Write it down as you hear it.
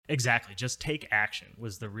Exactly. Just take action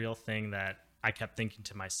was the real thing that I kept thinking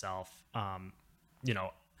to myself. You know,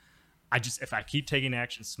 if I keep taking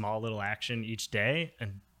action, small little action each day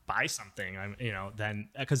and buy something, then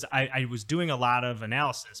because I was doing a lot of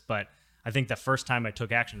analysis, but I think the first time I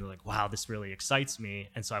took action, I was like, wow, this really excites me.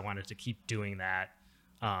 And so I wanted to keep doing that.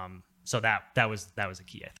 So that was a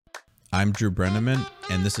key, I think. I'm Drew Brenneman,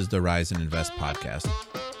 and this is the Rise and Invest podcast.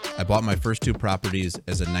 I bought my first 2 properties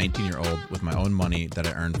as a 19-year-old with my own money that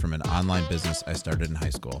I earned from an online business I started in high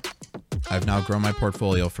school. I've now grown my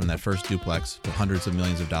portfolio from that first duplex to hundreds of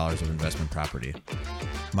millions of dollars of investment property.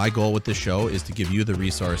 My goal with this show is to give you the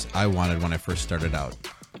resource I wanted when I first started out.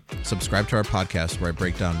 Subscribe to our podcast where I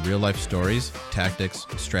break down real-life stories, tactics,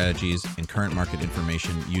 strategies, and current market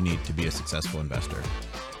information you need to be a successful investor.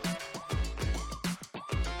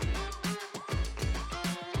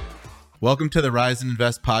 Welcome to the Rise and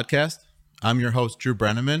Invest podcast. I'm your host, Drew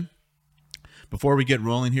Brenneman. Before we get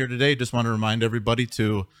rolling here today, just want to remind everybody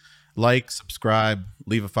to like, subscribe,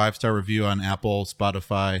 leave a 5-star review on Apple,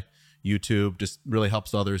 Spotify, YouTube. Just really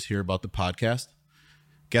helps others hear about the podcast.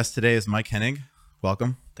 Guest today is Mike Hennig.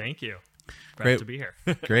 Welcome. Thank you. Great to be here.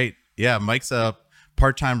 Great. Yeah, Mike's a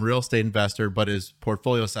part-time real estate investor, but his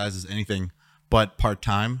portfolio size is anything but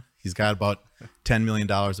part-time. He's got about $10 million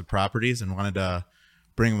of properties and wanted to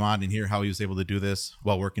bring him on and hear how he was able to do this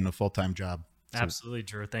while working a full-time job. Absolutely,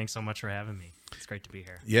 Drew. Thanks so much for having me. It's great to be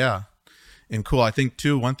here. Yeah. And cool. I think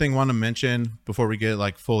too, one thing I want to mention before we get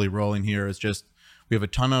like fully rolling here is just, we have a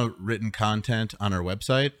ton of written content on our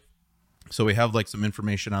website. So we have like some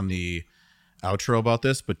information on the outro about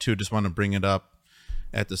this, but too, just want to bring it up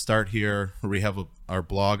at the start here where we have our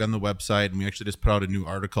blog on the website. And we actually just put out a new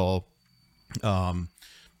article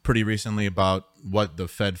pretty recently about what the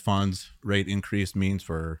Fed funds rate increase means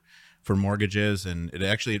for mortgages. And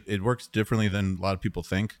it works differently than a lot of people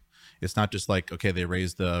think. It's not just like, okay, they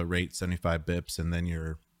raised the rate 75 bips and then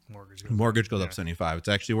your mortgage goes up 75. It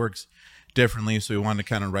actually works differently. So we wanted to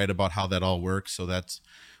kind of write about how that all works. So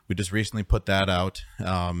we just recently put that out.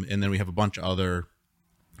 And then we have a bunch of other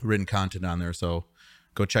written content on there. So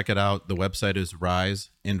go check it out. The website is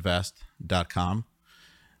riseinvest.com.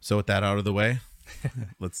 So with that out of the way,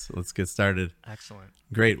 let's get started. Excellent.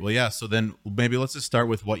 Great. Well, yeah. So then maybe let's just start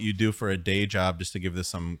with what you do for a day job, just to give this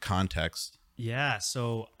some context. Yeah.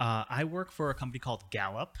 So I work for a company called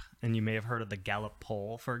Gallup, and you may have heard of the Gallup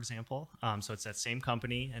poll, for example. So it's that same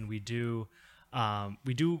company, and we do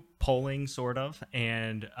polling sort of,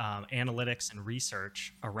 and analytics and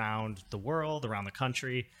research around the world, around the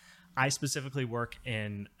country. I specifically work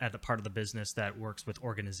at the part of the business that works with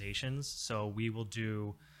organizations. So we will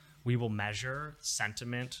measure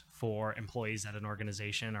sentiment for employees at an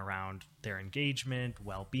organization around their engagement,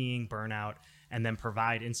 well-being, burnout, and then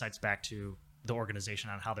provide insights back to the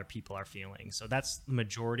organization on how their people are feeling. So that's the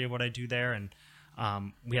majority of what I do there. And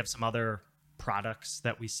we have some other products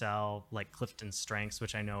that we sell, like Clifton Strengths,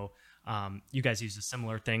 which I know you guys use a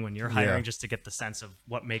similar thing when you're hiring, just to get the sense of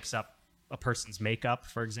what makes up a person's makeup,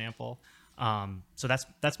 for example. So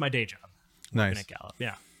that's my day job. Nice. At Gallup.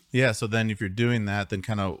 Yeah. Yeah. So then if you're doing that, then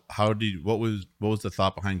kind of what was the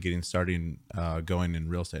thought behind getting started going in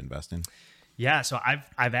real estate investing? Yeah. So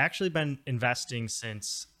I've actually been investing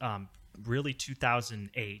since really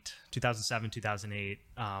 2007, 2008.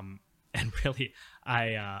 And really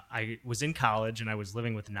I was in college and I was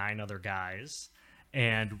living with 9 other guys,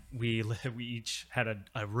 and we each had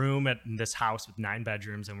a room in this house with 9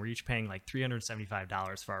 bedrooms, and we're each paying like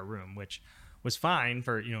 $375 for our room, which was fine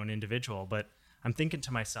for, an individual. But I'm thinking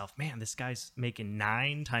to myself, man, this guy's making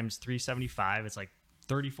 9 times 375. It's like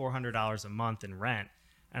 $3,400 a month in rent.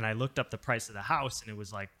 And I looked up the price of the house, and it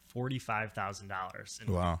was like $45,000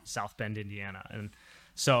 in South Bend, Indiana. And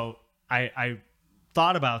so I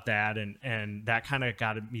thought about that, and that kind of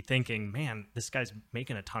got me thinking, man, this guy's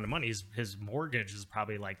making a ton of money. His mortgage is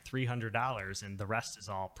probably like $300, and the rest is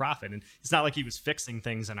all profit. And it's not like he was fixing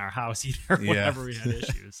things in our house either whenever we had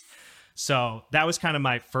issues. So that was kind of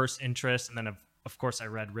my first interest. And then, of course, I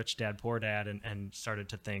read Rich Dad, Poor Dad and started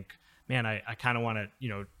to think, man, I kind of want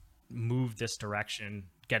to, move this direction,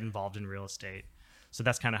 get involved in real estate. So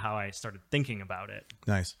that's kind of how I started thinking about it.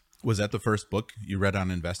 Nice. Was that the first book you read on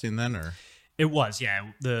investing then, or? It was,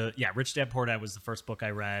 yeah. Rich Dad, Poor Dad was the first book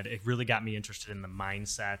I read. It really got me interested in the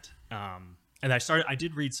mindset. And I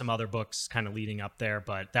did read some other books kind of leading up there,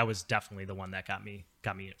 but that was definitely the one that got me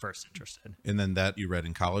at first interested. And then that you read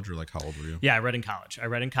in college, or like how old were you? Yeah, I read in college.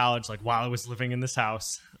 Like while I was living in this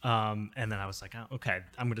house. And then I was like, oh, okay,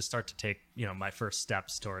 I'm going to start to take, my first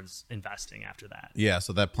steps towards investing after that. Yeah.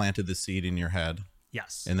 So that planted the seed in your head.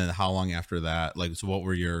 Yes. And then how long after that? Like, so what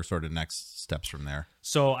were your sort of next steps from there?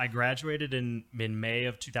 So I graduated in May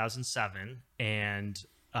of 2007, and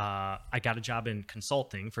I got a job in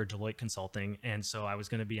consulting for Deloitte Consulting. And so I was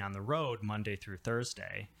going to be on the road Monday through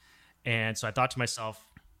Thursday. And so I thought to myself,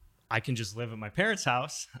 I can just live at my parents'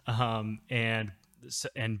 house and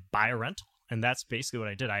buy a rental. And that's basically what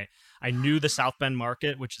I did. I knew the South Bend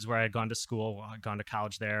market, which is where I had gone to school, gone to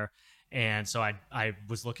college there. And so I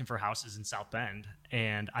was looking for houses in South Bend,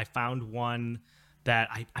 and I found one that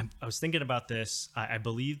I was thinking about this. I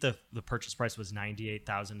believe the purchase price was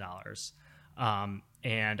 $98,000.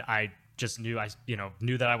 And I just knew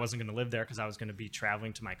that I wasn't going to live there because I was going to be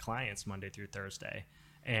traveling to my clients Monday through Thursday.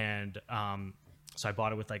 And so I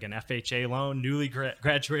bought it with like an FHA loan, newly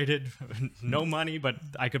graduated, no money, but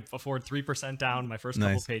I could afford 3% down my first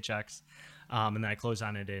couple paychecks. And then I closed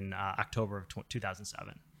on it in October of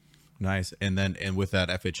 2007. Nice. And with that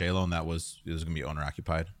FHA loan, it was going to be owner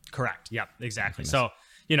occupied. Correct. Yep. Exactly. Nice. So,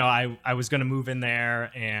 I was going to move in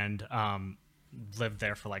there and lived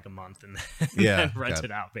there for like a month and then rent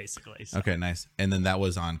it out basically. So. Okay. Nice. And then that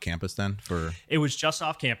was on campus then It was just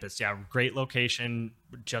off campus. Yeah. Great location.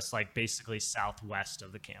 Just like basically southwest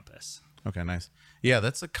of the campus. Okay. Nice. Yeah.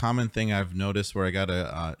 That's a common thing I've noticed where I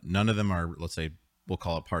got none of them are, let's say, we'll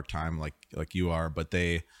call it part-time like you are, but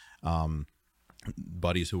they,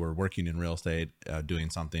 buddies who were working in real estate, doing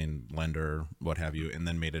something, lender, what have you, and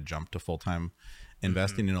then made a jump to full-time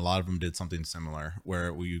investing. And a lot of them did something similar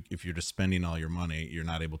where if you're just spending all your money, you're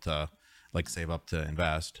not able to like save up to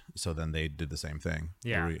invest. So then they did the same thing.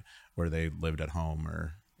 Yeah. Where they lived at home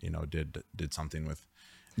or, did something with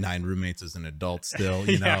 9 roommates as an adult still,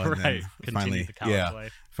 yeah, and right. then finally, the college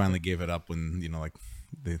life. finally gave it up when, like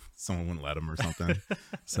someone wouldn't let them or something.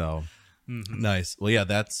 So nice. Well,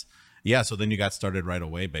 yeah. So then you got started right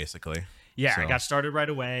away, basically. Yeah, so. I got started right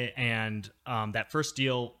away, and that first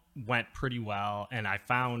deal went pretty well. And I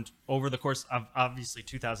found over the course of obviously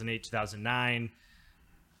 2008, 2009,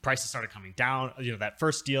 prices started coming down. That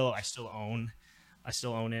first deal I still own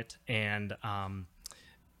it, and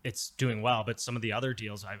it's doing well. But some of the other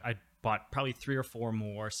deals, I bought probably 3 or 4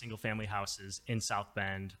 more single family houses in South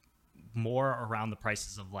Bend, more around the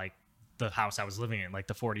prices of like the house I was living in, like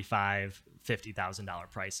the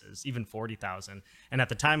 $45,000-$50,000 prices, even $40,000. And at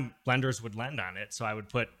the time, lenders would lend on it, so I would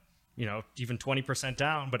put, even 20%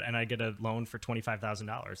 down, and I get a loan for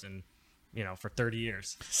 $25,000 and for 30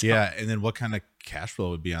 years. So, yeah, and then what kind of cash flow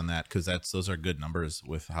would be on that? Because those are good numbers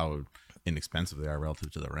with how inexpensive they are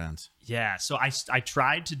relative to the rents. Yeah, so I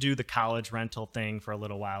tried to do the college rental thing for a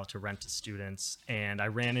little while to rent to students, and I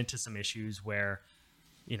ran into some issues where,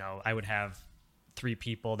 I would have 3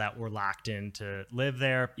 people that were locked in to live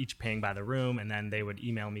there, each paying by the room. And then they would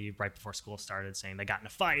email me right before school started saying they got in a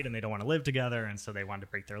fight and they don't want to live together. And so they wanted to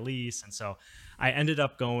break their lease. And so I ended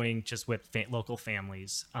up going just with local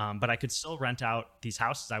families. But I could still rent out these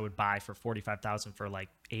houses I would buy for $45,000 for like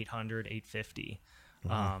 $800,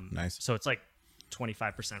 $850. Nice. So it's like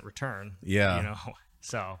 25% return. Yeah.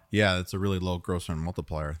 So yeah, that's a really low gross rent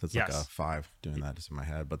multiplier. That's like Yes. a 5 doing that just in my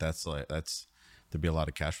head. But there'd be a lot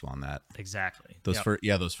of cash flow on that. Exactly.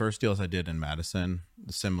 Those first deals I did in Madison,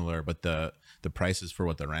 similar, but the prices for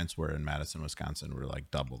what the rents were in Madison, Wisconsin were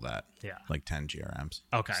like double that. Yeah. Like 10 GRMs.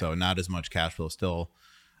 Okay. So not as much cash flow, still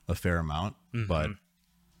a fair amount, but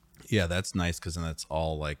yeah, that's nice because then that's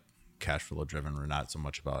all like cash flow driven or not so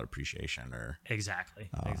much about appreciation or Exactly.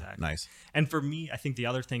 Nice. And for me, I think the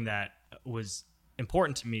other thing that was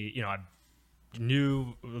important to me, I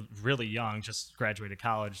knew really young, just graduated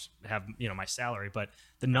college, have my salary, but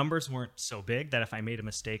the numbers weren't so big that if I made a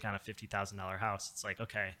mistake on a $50,000 house, it's like,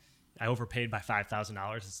 okay, I overpaid by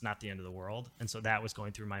 $5,000. It's not the end of the world. And so that was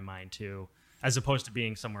going through my mind too, as opposed to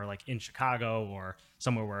being somewhere like in Chicago or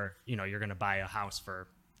somewhere where you're going to buy a house for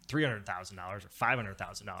 $300,000 or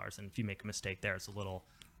 $500,000, and if you make a mistake there, it's a little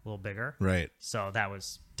bigger. Right. So that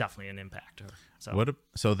was definitely an impact.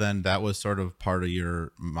 So then that was sort of part of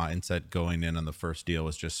your mindset going in on the first deal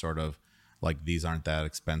was just sort of like, these aren't that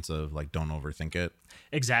expensive. Like, don't overthink it.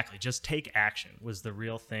 Exactly. Just take action was the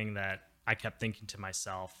real thing that I kept thinking to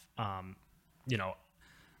myself.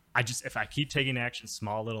 If I keep taking action,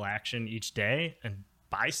 small little action each day and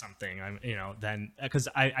buy something, then because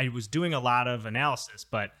I was doing a lot of analysis,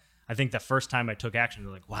 but I think the first time I took action, I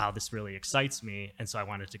was like, wow, this really excites me. And so I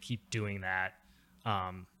wanted to keep doing that.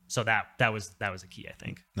 So that was a key, I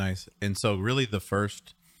think. Nice. And so really that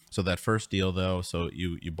first deal though, so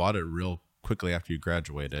you bought it real quickly after you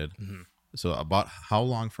graduated. Mm-hmm. So about how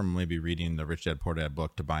long from maybe reading the Rich Dad Poor Dad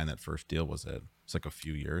book to buying that first deal was it? It's like a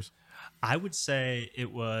few years. I would say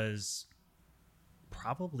it was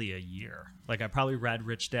probably a year. Like I probably read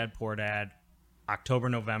Rich Dad Poor Dad October,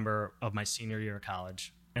 November of my senior year of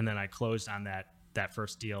college. And then I closed on that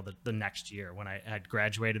first deal the next year when I had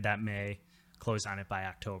graduated that May, closed on it by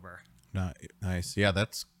October. Nice. Yeah,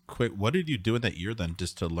 that's quick. What did you do in that year then,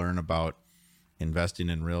 just to learn about investing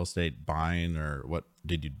in real estate, buying, or what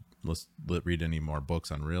did you read any more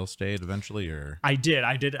books on real estate eventually? Or I did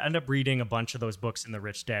end up reading a bunch of those books in the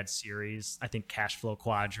Rich Dad series. I think Cash Flow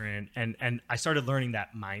Quadrant, and I started learning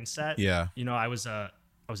that mindset. Yeah. You know, I was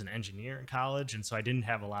an engineer in college, and so I didn't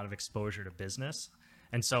have a lot of exposure to business.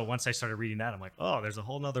 And so once I started reading that, I'm like, oh, there's a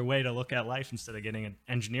whole nother way to look at life instead of getting an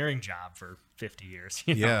engineering job for 50 years.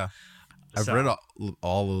 You know? Yeah. I've read a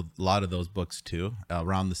lot of those books too,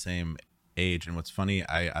 around the same age. And what's funny,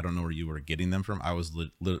 I don't know where you were getting them from. I was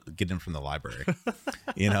getting them from the library.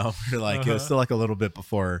 You know, like it was still like a little bit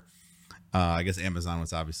before. I guess Amazon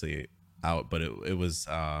was obviously out, but it was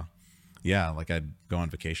like I'd go on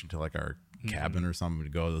vacation to like our cabin or something, to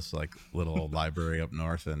go to this like little library up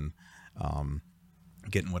north, and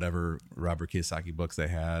getting whatever Robert Kiyosaki books they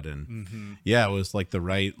had. And it was like the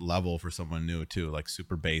right level for someone new too, like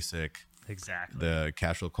super basic. Exactly. The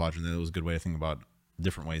cash flow quadrant, that was a good way to think about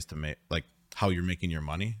different ways to make, like how you're making your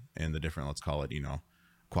money and the different, let's call it,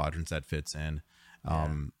 quadrants that fits in.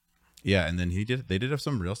 And then they did have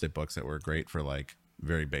some real estate books that were great for like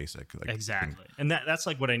very basic. Like, exactly. And that's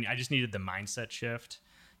like what I just needed, the mindset shift,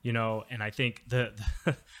 and I think the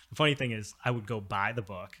funny thing is I would go buy the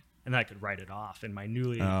book and I could write it off in my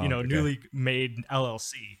newly made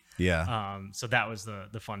LLC. Yeah. So that was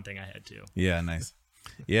the fun thing I had too. Yeah. Nice.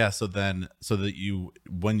 Yeah. So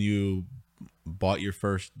when you bought your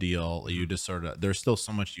first deal, you just sort of, there's still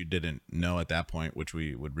so much you didn't know at that point, which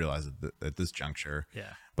we would realize at this juncture.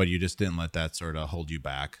 Yeah. But you just didn't let that sort of hold you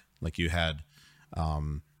back. Like you had,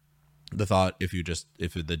 the thought, if you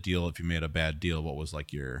made a bad deal, what was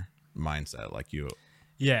like your mindset? Like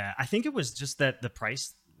yeah, I think it was just that the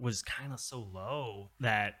price was kind of so low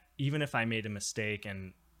that even if I made a mistake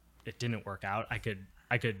and it didn't work out, I could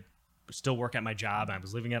still work at my job. I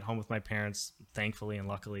was living at home with my parents, thankfully and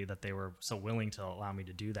luckily that they were so willing to allow me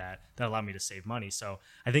to do that. That allowed me to save money. So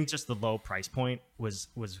I think just the low price point was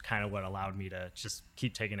kind of what allowed me to just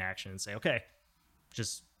keep taking action and say, okay,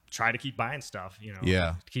 just try to keep buying stuff,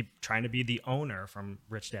 keep trying to be the owner from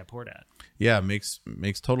Rich Dad Poor Dad. Yeah, makes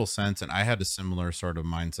total sense. And I had a similar sort of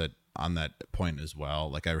mindset on that point as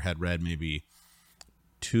well. Like I had read maybe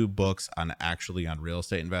 2 books on real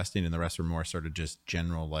estate investing, and the rest were more sort of just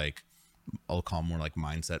general, like I'll call more like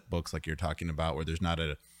mindset books, like you're talking about, where there's not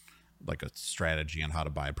a strategy on how to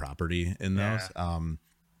buy a property in those.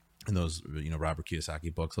 In those, Robert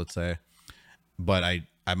Kiyosaki books, let's say. But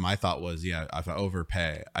my thought was, if I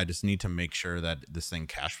overpay, I just need to make sure that this thing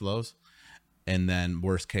cash flows. And then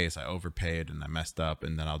worst case, I overpaid and I messed up,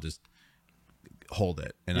 and then I'll just hold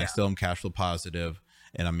it. And I still am cash flow positive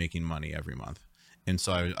and I'm making money every month. And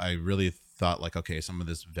so I really thought like, okay, some of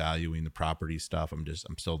this valuing the property stuff, I'm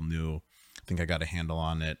still new. I think I got a handle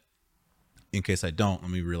on it. In case I don't,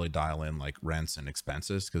 let me really dial in like rents and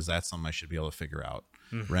expenses, because that's something I should be able to figure out.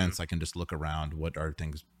 Rents, I can just look around, what are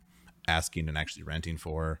things asking and actually renting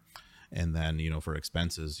for. And then, for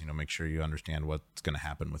expenses, make sure you understand what's going to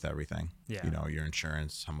happen with everything. Yeah. Your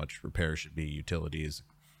insurance, how much repairs should be, utilities,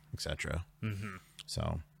 etc.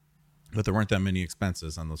 So, but there weren't that many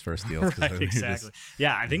expenses on those first deals. Right, exactly.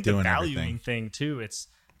 Yeah, I think the valuing thing too, it's,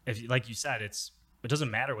 like you said, it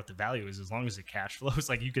doesn't matter what the value is as long as it cash flows.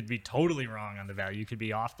 Like you could be totally wrong on the value. You could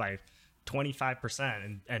be off by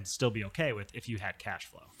 25% and still be okay with if you had cash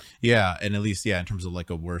flow. Yeah. And at least, in terms of like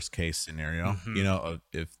a worst case scenario,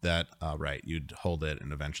 if that, you'd hold it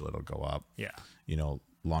and eventually it'll go up. Yeah.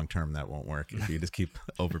 Long term, that won't work if you just keep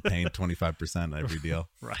overpaying 25% every deal.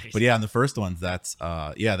 Right. But on the first ones, that's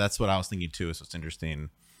what I was thinking too. So it's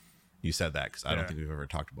interesting you said that, because I don't think we've ever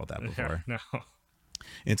talked about that before. No.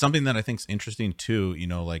 And something that I think is interesting too,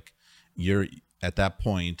 like you're at that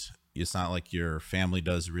point, it's not like your family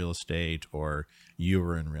does real estate or you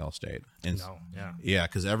were in real estate. And yeah,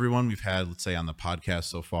 because everyone we've had, let's say on the podcast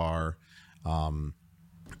so far,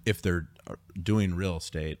 if they're doing real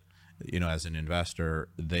estate, as an investor,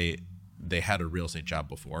 they had a real estate job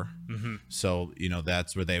before. So,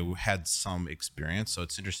 that's where they had some experience. So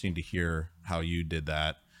it's interesting to hear how you did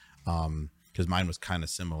that. Because mine was kind of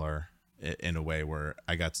similar in a way, where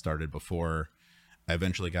I got started before I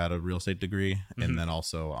eventually got a real estate degree, and then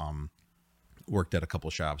also worked at a couple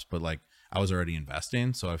shops, but like I was already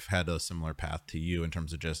investing. So I've had a similar path to you in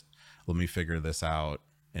terms of just, let me figure this out,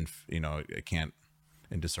 and I can't,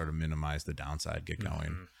 and just sort of minimize the downside, get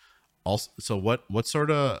going. Also, so what sort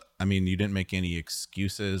of, you didn't make any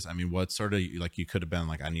excuses. What sort of, like, you could have been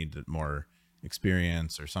like, I need more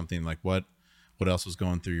experience or something. Like what what else was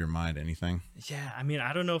going through your mind? Anything? Yeah, I mean,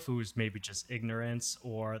 I don't know if it was maybe just ignorance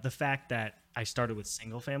or the fact that I started with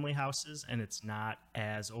single family houses and it's not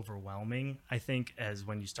as overwhelming, I think, as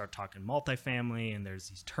when you start talking multifamily and there's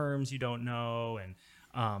these terms you don't know. And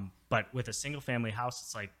but with a single family house,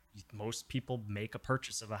 it's like most people make a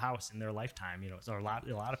purchase of a house in their lifetime, so a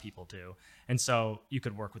lot of people do. And so you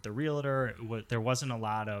could work with the realtor. There wasn't a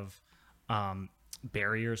lot of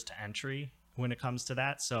barriers to entry when it comes to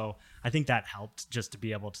that. So I think that helped, just to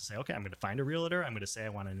be able to say, okay, I'm going to find a realtor. I'm going to say I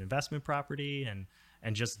want an investment property and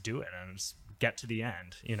just do it and just get to the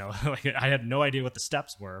end. Like I had no idea what the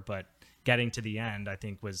steps were, but getting to the end, I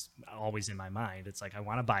think, was always in my mind. It's like, I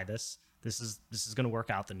want to buy this. This is going to work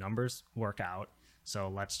out. The numbers work out. So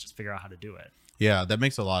let's just figure out how to do it. Yeah, that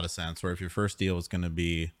makes a lot of sense. Where if your first deal was going to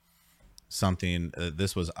be something,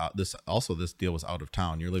 this deal was out of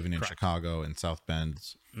town. You're living in Correct. Chicago in South Bend.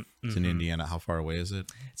 It's in Indiana. How far away is it?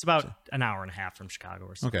 It's about an hour and a half from Chicago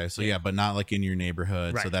or something. Okay, so yeah, but not like in your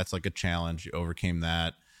neighborhood. So Right. that's like a challenge. You overcame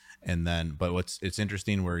that, and then, but it's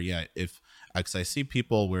interesting where because I see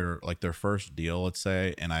people where like their first deal, let's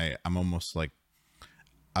say, and I'm almost like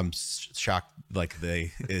shocked like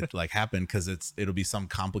it like happened because it'll be some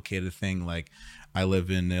complicated thing. Like I live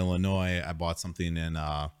in Illinois. I bought something in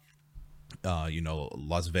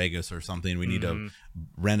Las Vegas or something. We need to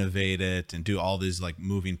renovate it and do all these like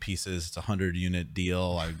moving pieces. It's a 100-unit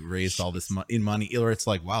deal. I raised all this money, or it's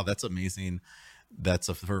like, wow, that's amazing. That's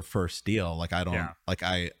a first deal. Like I don't like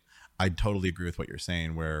I totally agree with what you're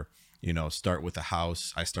saying. Where start with a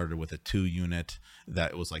house. I started with a 2-unit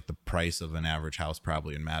that was like the price of an average house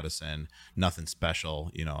probably in Madison. Nothing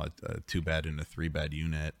special. A 2-bed and a 3-bed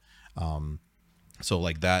unit. So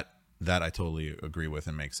like that I totally agree with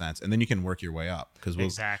and makes sense. And then you can work your way up because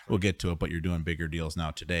we'll get to it, but you're doing bigger deals now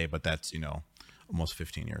today, but that's, almost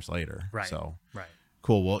 15 years later. Right. So right.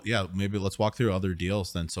 Cool. Well, yeah, maybe let's walk through other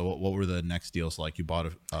deals then. So what were the next deals like? You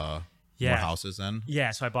bought more houses then?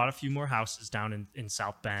 Yeah. So I bought a few more houses down in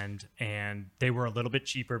South Bend, and they were a little bit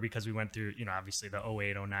cheaper because we went through, obviously the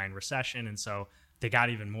 08, 09 recession. And so they got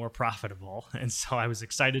even more profitable. And so I was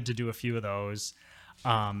excited to do a few of those.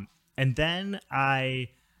 And then I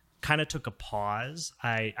kind of took a pause.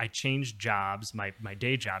 I changed jobs. My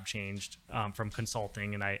day job changed from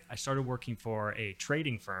consulting, and I started working for a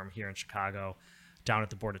trading firm here in Chicago down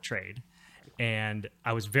at the Board of Trade. And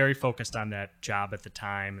I was very focused on that job at the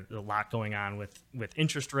time. A lot going on with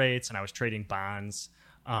interest rates, and I was trading bonds.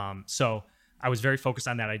 So I was very focused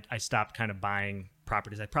on that. I stopped kind of buying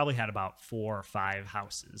properties. I probably had about 4 or 5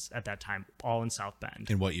 houses at that time, all in South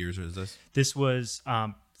Bend. In what years was this? This was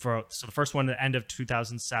so the first one at the end of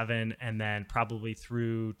 2007, and then probably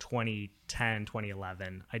through 2010,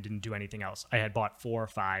 2011, I didn't do anything else. I had bought 4 or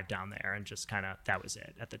 5 down there, and just kind of that was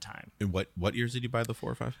it at the time. In what years did you buy the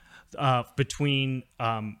 4 or 5? Between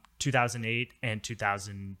 2008 and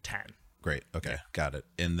 2010. Great. Okay, got it.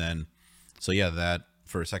 And then, so yeah, that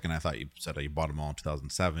for a second I thought you said you bought them all in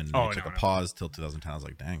 2007. And you took a pause till 2010. I was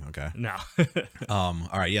like, dang, okay. No. All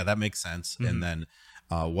right, yeah, that makes sense. Mm-hmm. And then,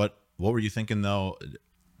 what were you thinking though?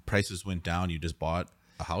 Prices went down. You just bought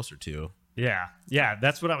a house or 2. Yeah,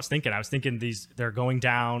 that's what I was thinking. I was thinking they're going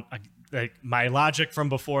down. Like my logic from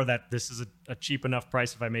before, that this is a cheap enough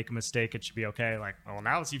price. If I make a mistake, it should be okay. Like, well,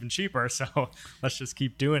 now it's even cheaper, so let's just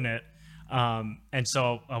keep doing it. And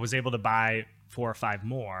so I was able to buy 4 or 5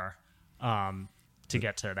 more to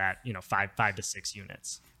get to that, 5 to 6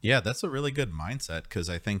 units. Yeah, that's a really good mindset, because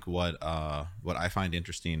I think what I find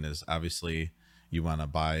interesting is obviously you want to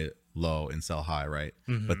buy low and sell high, right?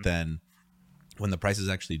 Mm-hmm. But then when the prices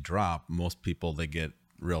actually drop, most people, they get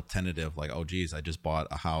real tentative, like, oh geez, I just bought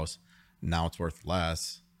a house, now it's worth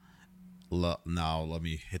less, now let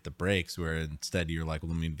me hit the brakes, where instead you're like,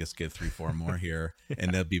 well, let me just get 3-4 more here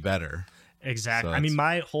and they'll be better. Exactly. So I mean,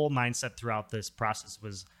 my whole mindset throughout this process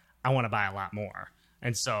was I want to buy a lot more.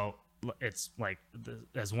 And so it's like,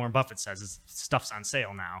 as Warren Buffett says, stuff's on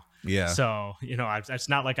sale now. Yeah. So, it's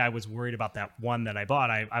not like I was worried about that one that I bought.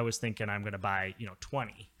 I was thinking I'm going to buy,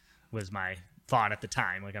 20 was my thought at the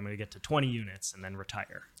time. Like, I'm going to get to 20 units and then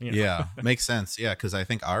retire. Yeah, makes sense. Yeah, because I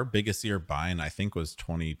think our biggest year buying, I think, was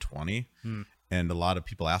 2020. And a lot of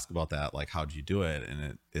people ask about that, like, how'd you do it?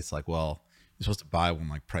 And it's like, well, you're supposed to buy when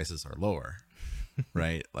like prices are lower,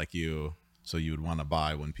 right? So you would want to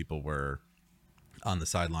buy when people were on the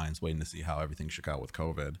sidelines waiting to see how everything shook out with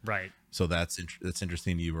COVID. Right. So that's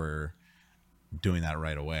interesting. You were doing that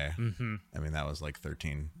right away. Mm-hmm. I mean, that was like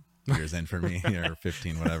 13 years in for me, or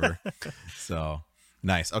 15, whatever. So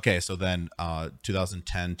nice. Okay. So then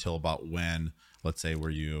 2010 till about when, let's say,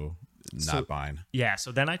 were you not buying? Yeah.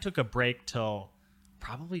 So then I took a break till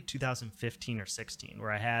probably 2015 or 16,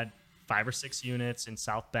 where I had 5 or 6 units in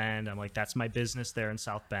South Bend. I'm like, that's my business there in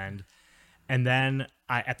South Bend. And then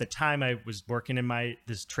at the time I was working in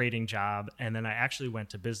this trading job, and then I actually went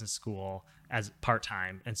to business school as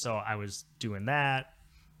part-time. And so I was doing that,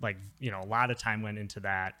 like, a lot of time went into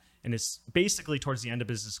that. And it's basically towards the end of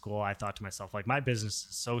business school, I thought to myself, like, my business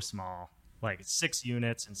is so small, like it's 6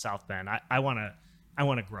 units in South Bend. I want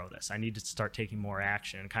to grow this. I need to start taking more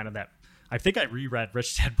action. Kind of that. I think I reread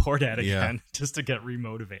Rich Dad Poor Dad again just to get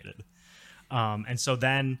remotivated. And so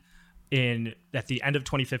then at the end of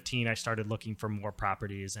 2015, I started looking for more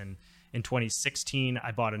properties. And in 2016,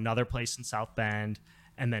 I bought another place in South Bend.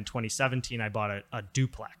 And then 2017, I bought a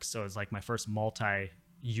duplex. So it was like my first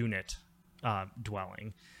multi-unit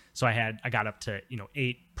dwelling. So I got up to,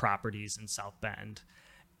 8 properties in South Bend.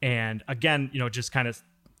 And again, just kind of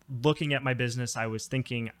looking at my business, I was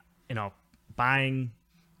thinking, buying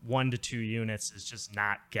 1 to 2 units is just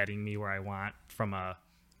not getting me where I want from a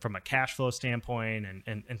cash flow standpoint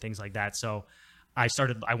and things like that. So I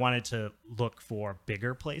wanted to look for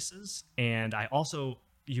bigger places. And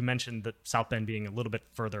you mentioned that South Bend being a little bit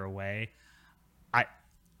further away.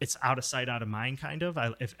 It's out of sight, out of mind, kind of.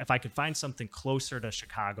 If I could find something closer to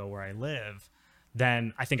Chicago where I live,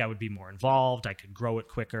 then I think I would be more involved. I could grow it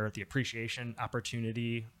quicker. The appreciation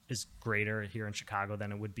opportunity is greater here in Chicago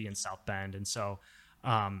than it would be in South Bend. And so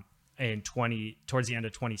towards the end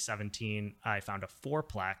of 2017, I found a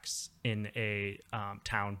 4-plex in a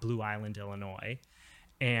town, Blue Island, Illinois.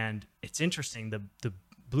 And it's interesting. The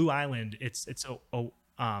Blue Island, it's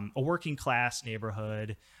a working class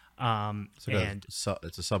neighborhood. It's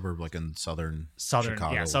a suburb, like in southern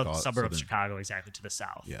Chicago. Yeah, suburb of Chicago, exactly, to the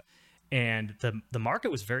south. Yeah. And the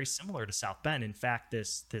market was very similar to South Bend. In fact,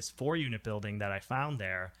 this 4-unit building that I found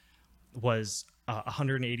there was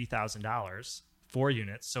 $180,000, 4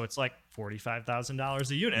 units. So it's like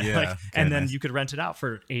 $45,000 a unit. Yeah, and then you could rent it out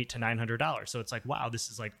for $800 to $900. So it's like, wow, this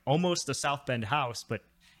is like almost a South Bend house, but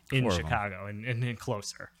in Chicago and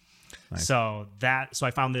closer. Nice. So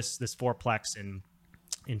I found this 4-plex in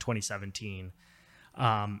 2017.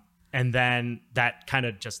 And then that kind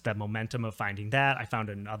of just the momentum of finding that, I found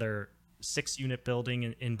another 6-unit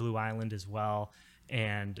building in Blue Island as well,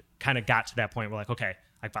 and kind of got to that point where, like, okay,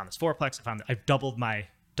 I found this 4-plex. I've doubled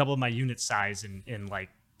my unit size in like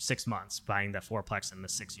 6 months, buying that 4-plex and the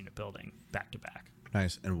 6-unit building back to back.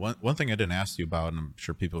 Nice. And one thing I didn't ask you about, and I'm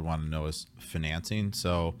sure people would want to know, is financing.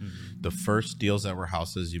 So the first deals that were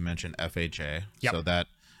houses, you mentioned FHA. Yep. So that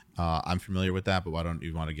I'm familiar with that, but why don't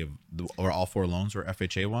you want to give? Or all 4 loans were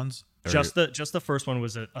FHA ones? Just the first one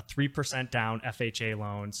was a 3% down FHA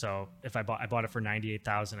loan. So if I bought it for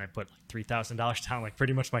 $98,000, I put like $3,000 down, like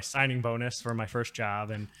pretty much my signing bonus for my first job.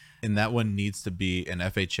 And that one needs to be an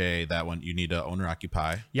FHA. That one you need to owner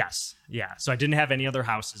occupy. Yes, yeah. So I didn't have any other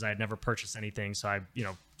houses. I had never purchased anything. So I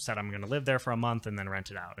said I'm going to live there for a month and then rent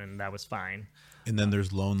it out, and that was fine. And then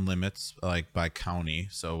there's loan limits like by county.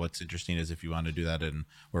 So what's interesting is if you want to do that in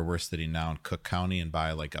where we're sitting now in Cook County and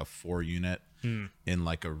buy like a 4-unit in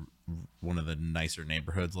like one of the nicer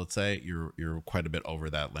neighborhoods, let's say, you're quite a bit over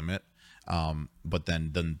that limit.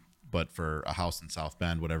 But for a house in South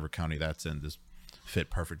Bend, whatever county that's in, just fit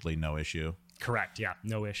perfectly, no issue. Correct. Yeah,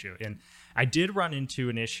 no issue. And I did run into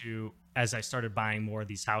an issue as I started buying more of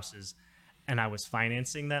these houses, and I was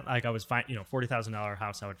financing that. Like I was $40,000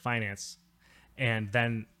 house I would finance. And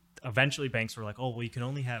then eventually banks were like, oh, well, you can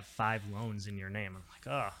only have 5 loans in your name. I'm like,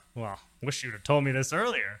 oh, well, wish you'd have told me this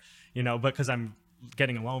earlier, because I'm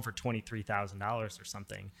getting a loan for $23,000 or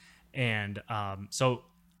something. And so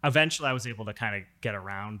eventually I was able to kind of get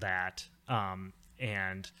around that.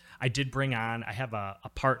 And I did I have a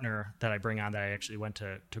partner that I bring on that I actually went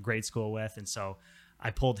to grade school with. And so I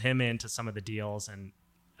pulled him into some of the deals, and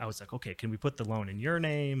I was like, okay, can we put the loan in your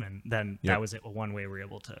name? And then that was one way we were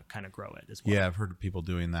able to kind of grow it as well. Yeah, I've heard of people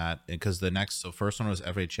doing that. Because first one was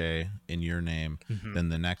FHA in your name. Mm-hmm. Then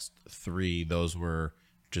the next 3, those were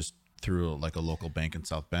just through like a local bank in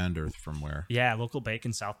South Bend, or from where? Yeah, local bank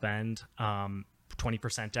in South Bend,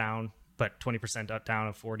 20% down, but 20% down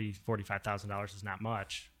of $45,000 is not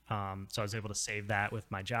much. So I was able to save that with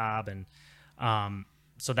my job. And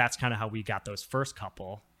so that's kind of how we got those first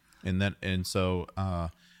couple. And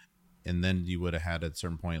then you would have had at a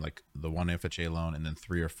certain point like the 1 FHA loan and then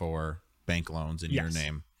 3 or 4 bank loans in your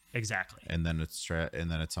name. Exactly. And then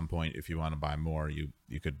at some point, if you want to buy more, you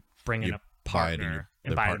could bring in a partner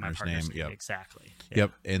and buy it in my partner's name. Yep. Exactly. Yeah.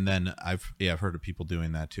 Yep. And then I've heard of people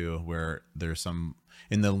doing that too, where there's some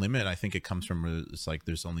in the limit. I think it comes from, it's like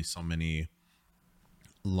there's only so many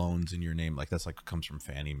loans in your name. Like that's like comes from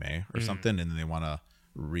Fannie Mae or something, and then they want to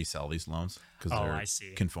resell these loans because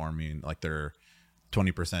they're conforming, like they're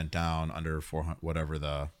 20% down under 400, whatever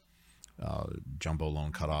the jumbo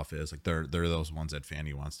loan cutoff is. Like they're those ones that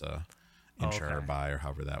Fannie wants to insure or buy, or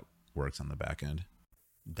however that works on the back end.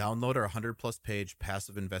 Download our 100+ page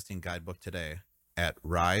passive investing guidebook today at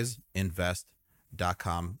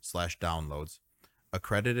riseinvest.com/downloads.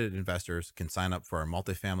 Accredited investors can sign up for our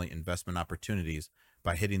multifamily investment opportunities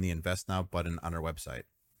by hitting the Invest Now button on our website.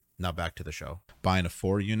 Now back to the show. Buying a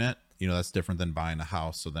 4-unit, that's different than buying a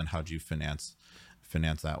house. So then how'd you finance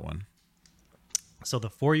that one? So the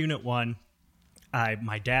 4-unit one,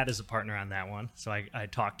 my dad is a partner on that one. So I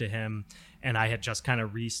talked to him, and I had just kind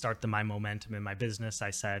of restarted my momentum in my business.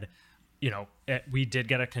 I said, we did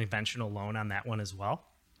get a conventional loan on that one as well.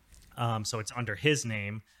 So it's under his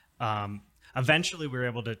name. Eventually we were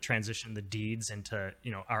able to transition the deeds into,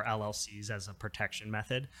 our LLCs as a protection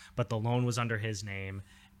method, but the loan was under his name.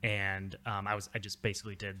 And I just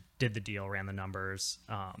basically did the deal, ran the numbers,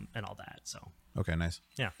 and all that. So okay, nice.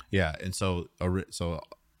 Yeah. And so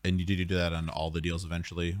did you do that on all the deals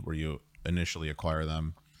eventually, where you initially acquire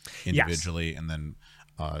them individually, yes, and then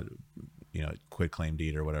quit claim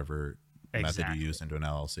deed or whatever method you use into an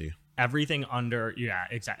LLC? Everything under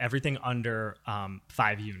everything under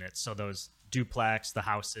 5 units. So those duplex, the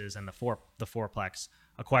houses, and the fourplex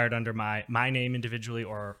acquired under my name individually,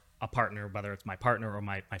 or a partner, whether it's my partner or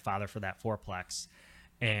my father for that fourplex.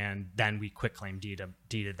 And then we quitclaim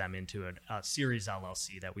deeded them into a series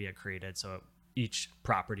LLC that we had created. So each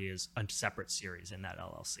property is a separate series in that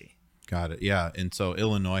LLC. Got it. Yeah. And so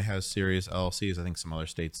Illinois has series LLCs. I think some other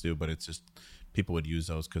states do, but it's just people would use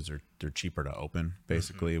those because they're cheaper to open,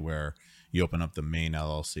 basically, mm-hmm. where you open up the main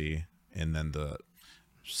LLC and then the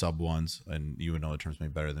sub ones, and you would know the terms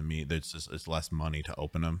maybe better than me. It's less money to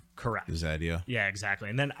open them. Correct. Is the idea? Yeah,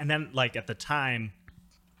 exactly. And then like at the time,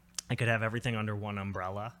 I could have everything under one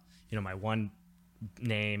umbrella, my one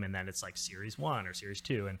name, and then it's like series 1 or series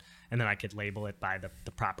 2, and then I could label it by the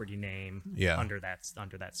property name under that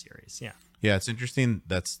series. Yeah. Yeah, it's interesting.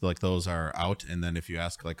 That's like those are out, and then if you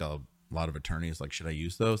ask like a lot of attorneys, like, should I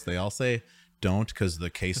use those? They all say don't, because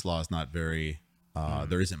the case law is not very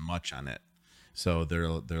there isn't much on it. So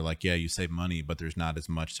they're like, yeah, you save money, but there's not as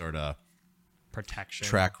much sort of protection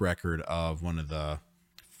track record of one of the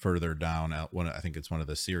further down. I think it's one of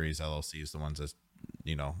the series LLCs, the ones that,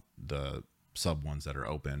 the sub ones that are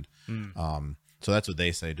opened. So that's what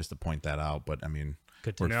they say, just to point that out. But I mean,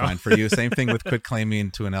 worked fine for you. Same thing with quit claiming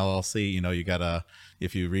to an LLC. You gotta,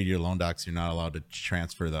 if you read your loan docs, you're not allowed to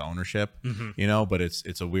transfer the ownership. Mm-hmm. But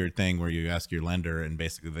it's a weird thing where you ask your lender, and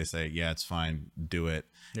basically they say, yeah, it's fine, do it.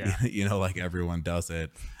 Yeah. Like everyone does it.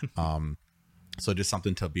 So just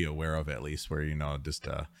something to be aware of, at least, where just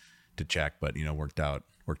to check. But worked out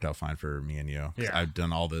fine for me and you. Yeah.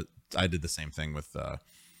 I did the same thing with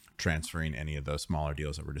transferring any of those smaller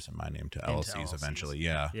deals that were just in my name to LLCs eventually.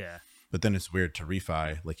 Yeah. But then it's weird to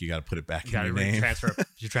refi. Like, you got to put it back in your name.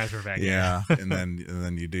 You transfer it back. Yeah. and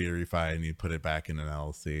then you do your refi and you put it back in an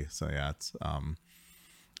LLC. So yeah,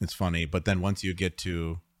 it's funny. But then once you get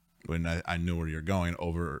to when I knew where you're going,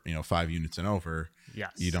 over 5 units and over,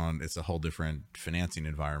 yes, it's a whole different financing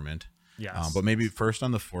environment. Yes. But maybe first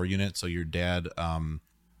on the 4 unit. So your dad, so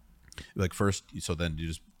then you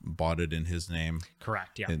just bought it in his name.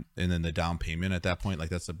 Correct. Yeah. And then the down payment at that point, like,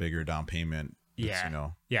 that's a bigger down payment. Yeah.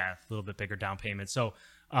 Yeah. A little bit bigger down payment. So,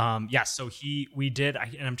 so we did,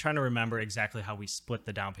 and I'm trying to remember exactly how we split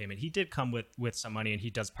the down payment. He did come with some money, and he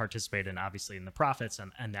does participate obviously in the profits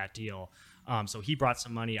and that deal. So he brought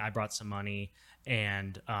some money, I brought some money,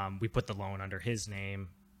 and we put the loan under his name,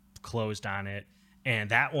 closed on it. And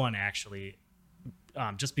that one actually,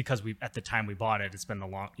 just because at the time we bought it, it's been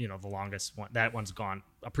the longest one. That one's gone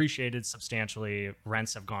appreciated substantially.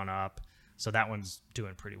 Rents have gone up. So that one's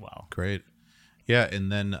doing pretty well. Great. Yeah.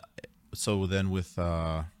 And then, so then with,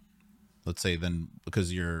 let's say then,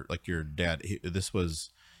 because your dad, he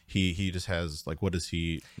just has, like, what does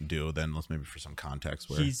he do? Then let's maybe for some context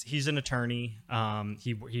where he's an attorney.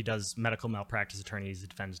 He does medical malpractice attorneys. He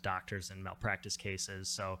defends doctors in malpractice cases.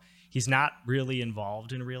 So he's not really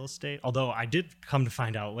involved in real estate. Although I did come to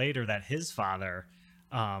find out later that his father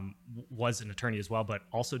was an attorney as well, but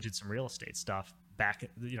also did some real estate stuff back, a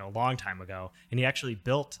long time ago. And he actually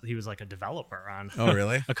he was like a developer on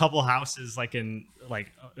really? a couple houses, like in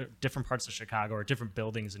different parts of Chicago, or different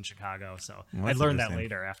buildings in Chicago. So I learned that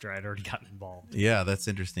later after I'd already gotten involved. Yeah, that's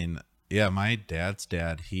interesting. Yeah, my dad's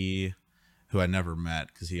dad, who I never met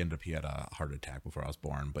because he had a heart attack before I was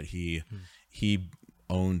born, but he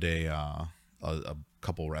owned a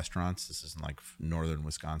couple restaurants. This is in like northern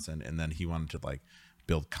Wisconsin, and then he wanted to like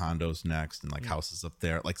build condos next and like houses up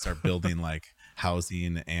there, like start building like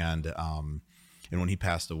housing. And when he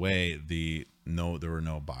passed away, there were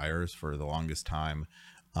no buyers for the longest time.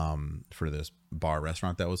 for this bar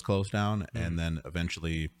restaurant that was closed down. And then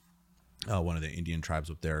eventually one of the Indian tribes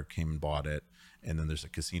up there came and bought it. And then there's a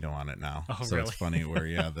casino on it now. Oh, so really? it's funny where,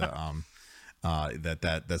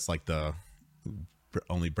 that's like the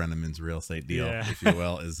only Brenneman's real estate deal, if you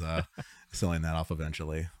will, is selling that off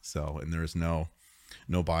eventually. So, and there's no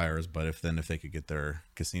buyers, but if they could get their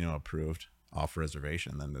casino approved off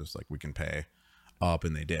reservation, then there's like, we can pay up,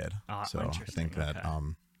 and they did. So I think that,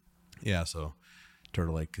 so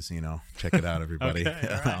Turtle Lake Casino, check it out, everybody.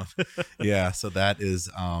 Okay, So that is,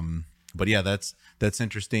 but yeah, that's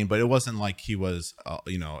interesting. But it wasn't like he was,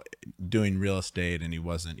 doing real estate, and he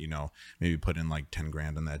wasn't, maybe put in like 10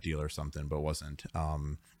 grand on that deal or something, but wasn't,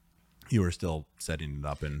 you were still setting it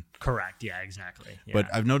up. And correct. Yeah, exactly. Yeah. But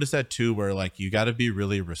I've noticed that too, where like you got to be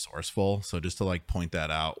really resourceful. So just to like point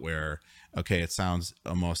that out, where, okay, it sounds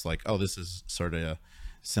almost like, oh, this is sort of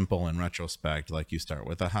simple in retrospect. Like you start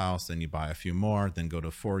with a house, then you buy a few more, then go to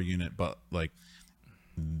 4-unit, but like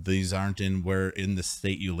these aren't in the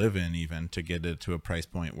state you live in, even to get it to a price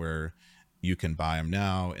point where you can buy them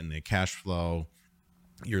now in the cash flow.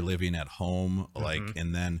 You're living at home, like,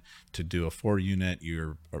 and then to do a 4-unit,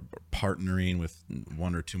 you're partnering with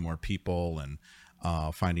 1 or 2 more people, and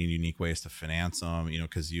finding unique ways to finance them,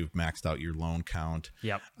 because you've maxed out your loan count.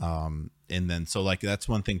 Yep. And then, so like, that's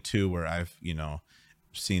one thing too, where I've,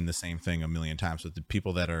 seen the same thing a million times with the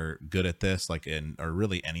people that are good at this, like or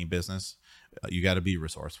really any business, you got to be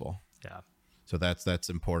resourceful. Yeah. So that's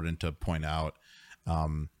important to point out.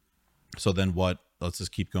 So then let's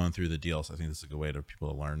just keep going through the deals. I think this is a good way for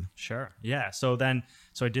people to learn. Sure. Yeah. So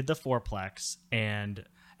I did the 4-plex, and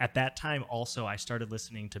at that time also I started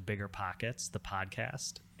listening to Bigger Pockets, the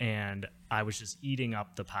podcast, and I was just eating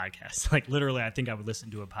up the podcast. Like literally, I think I would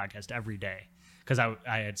listen to a podcast every day, because I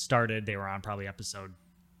had started, they were on probably episode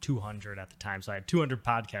 200 at the time. So I had 200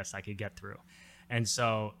 podcasts I could get through. And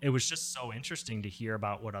so it was just so interesting to hear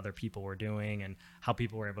about what other people were doing and how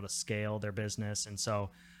people were able to scale their business. And so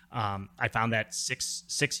I found that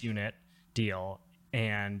six unit deal,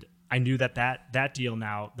 and I knew that deal,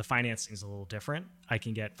 now the financing is a little different. I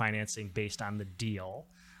can get financing based on the deal.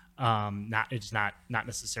 It's not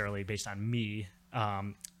necessarily based on me.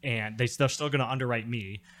 And they're still going to underwrite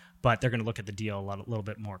me, but they're going to look at the deal a little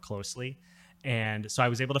bit more closely. And so I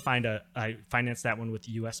was able to I financed that one with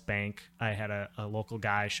US Bank. I had a local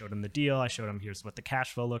guy, showed him the deal. I showed him, here's what the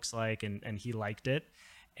cash flow looks like, and he liked it.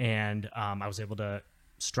 And I was able to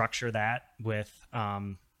structure that with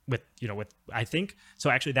I think,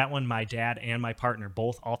 so actually that one, my dad and my partner,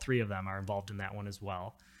 all 3 of them are involved in that one as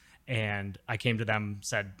well. And I came to them,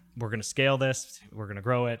 said, we're going to scale this, we're going to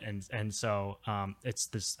grow it. And so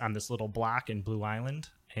it's on this little block in Blue Island.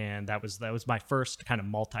 And that was my first kind of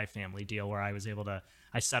multifamily deal, where I was able to,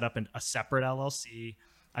 I set up a separate LLC.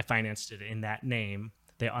 I financed it in that name.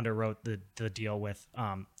 They underwrote the deal with,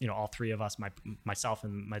 all 3 of us, myself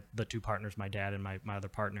and the 2 partners, my dad and my other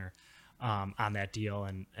partner, on that deal,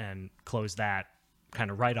 and closed that kind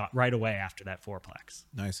of right away after that 4-plex.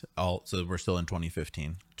 Nice. So we're still in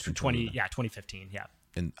 2015. 2015. Yeah.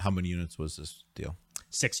 And how many units was this deal?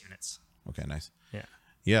 6 units. Okay, nice.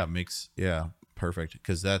 Yeah. Perfect.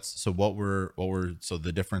 Because so so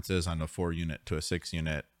the difference is on a 4-unit to a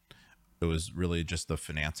 6-unit, it was really just the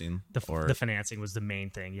financing. The financing was the main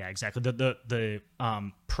thing. Yeah, exactly. The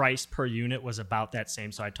price per unit was about that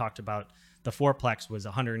same. So I talked about the 4-plex was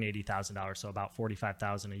 $180,000, so about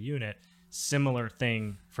 $45,000 a unit. Similar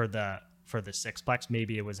thing for the 6-plex.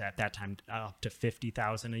 Maybe it was at that time up to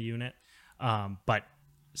 $50,000 a unit, but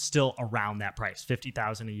still around that price,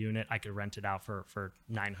 $50,000 a unit. I could rent it out for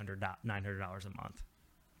 $900 a month.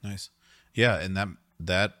 Nice. Yeah, and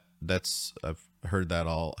that's I've heard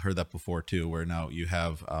that before too, where now you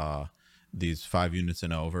have these 5 units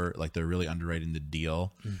and over, like they're really underwriting the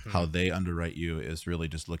deal. How they underwrite you is really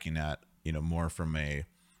just looking at, more from a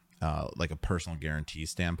like a personal guarantee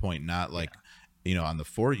standpoint, not like, on the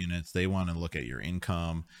 4 units, they want to look at your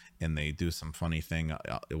income, and they do some funny thing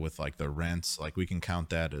with like the rents. Like we can count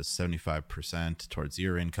that as 75% towards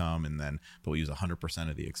your income, but we use 100%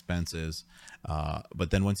 of the expenses. But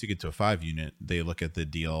then once you get to a 5-unit, they look at the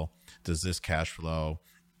deal. Does this cash flow,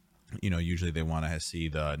 usually they want to see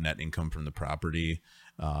the net income from the property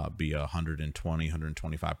be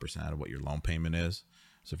 125% of what your loan payment is.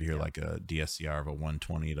 So if you hear like a DSCR of a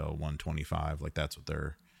 120 to 125, like that's what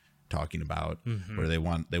they're talking about, where they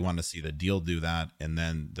want to see the deal do that, and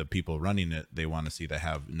then the people running it, they want to see they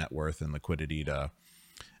have net worth and liquidity to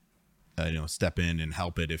step in and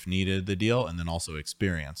help it if needed, the deal, and then also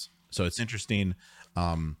experience. So it's interesting.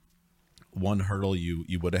 one hurdle you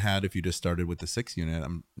would have had if you just started with the 6 unit.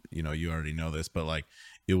 You already know this, but like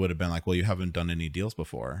it would have been like, well, you haven't done any deals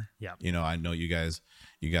before. Yeah. I know you guys,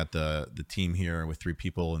 you got the team here with 3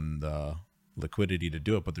 people and the liquidity to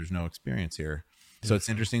do it, but there's no experience here. So it's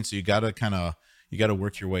interesting. So you got to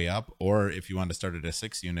work your way up. Or if you want to start at a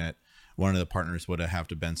 6 unit, one of the partners would have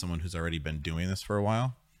to been someone who's already been doing this for a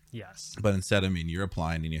while. Yes. But instead, I mean, you're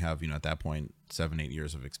applying and you have, at that point, 7-8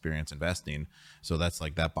 years of experience investing. So that's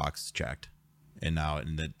like that box is checked. And now,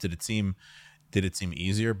 did it seem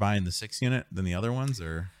easier buying the 6 unit than the other ones,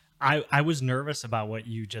 or? I was nervous about what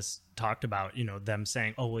you just talked about, them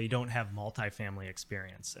saying, oh, well, you don't have multifamily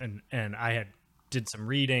experience. And I did some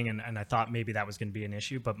reading and I thought maybe that was going to be an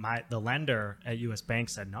issue, but the lender at US Bank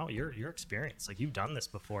said, no, you're experienced. Like, you've done this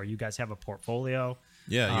before. You guys have a portfolio.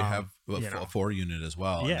 Yeah. You have a 4-unit as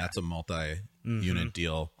well. Yeah. And that's a multi-unit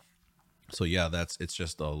deal. So yeah, it's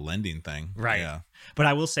just a lending thing. Right. Yeah. But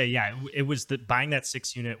I will say, yeah, it was buying that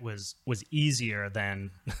 6-unit was easier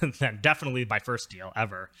than definitely my first deal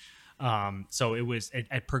ever. So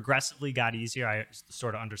it progressively got easier. I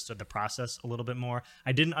sort of understood the process a little bit more.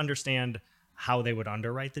 I didn't understand how they would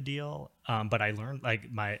underwrite the deal. But I learned, like,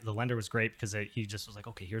 the lender was great because he just was like,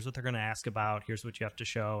 okay, here's what they're going to ask about. Here's what you have to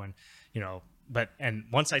show. And, and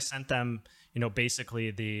once I sent them,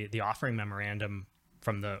 basically the offering memorandum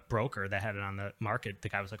from the broker that had it on the market, the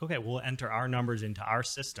guy was like, okay, we'll enter our numbers into our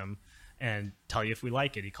system and tell you if we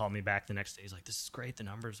like it. He called me back the next day. He's like, this is great. The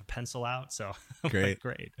numbers are pencil out. So great.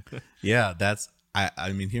 Great. Yeah.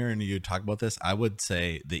 I mean, hearing you talk about this, I would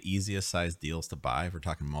say the easiest size deals to buy, if we're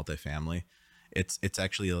talking multifamily, it's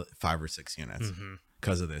actually 5 or 6 units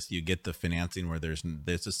because of this. You get the financing where there's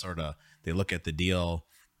this sort of, they look at the deal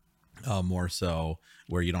more so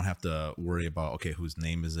where you don't have to worry about, okay, whose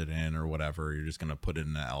name is it in or whatever. You're just going to put it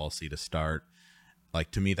in an LLC to start.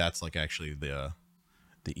 Like, to me, that's like actually the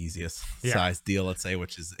easiest size deal, let's say,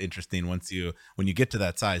 which is interesting. When you get to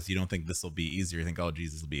that size, you don't think this will be easier. You think, oh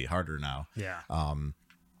geez, this will be harder now. Yeah. And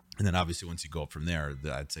then obviously once you go up from there,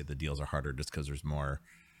 I'd say the deals are harder just because there's more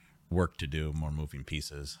work to do, more moving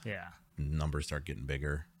pieces. Yeah. Numbers start getting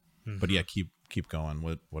bigger. But yeah, keep going.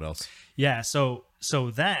 What else? Yeah. So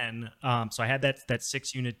then, so I had that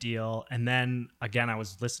 6-unit deal. And then again, I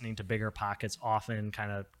was listening to Bigger Pockets often,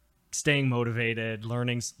 kind of staying motivated,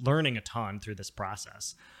 learning a ton through this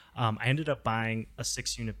process. I ended up buying a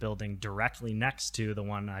 6-unit building directly next to the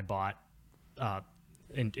one I bought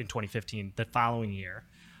in 2015, the following year.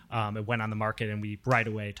 It went on the market and we right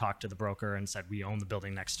away talked to the broker and said, we own the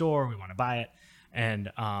building next door. We want to buy it.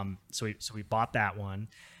 And so we bought that one.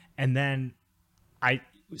 And then I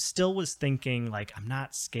still was thinking, like, I'm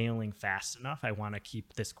not scaling fast enough. I want to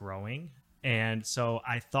keep this growing. And so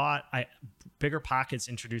I thought Bigger Pockets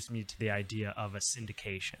introduced me to the idea of a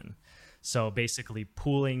syndication. So basically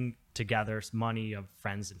pooling together money of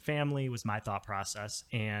friends and family was my thought process,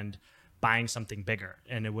 and buying something bigger.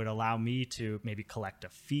 And it would allow me to maybe collect a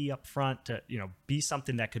fee up front to, be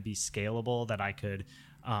something that could be scalable, that I could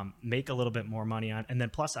make a little bit more money on. And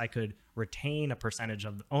then plus I could retain a percentage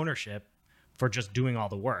of the ownership for just doing all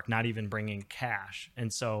the work, not even bringing cash.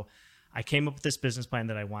 And so I came up with this business plan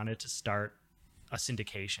that I wanted to start a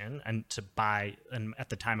syndication and to buy. And at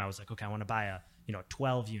the time I was like, okay, I want to buy a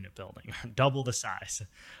 12-unit building, double the size,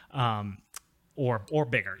 or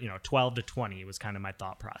bigger. 12 to 20 was kind of my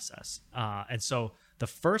thought process. And so the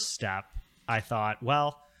first step, I thought,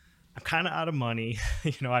 well, I'm kind of out of money.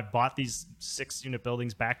 I bought these 6-unit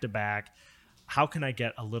buildings back to back. How can I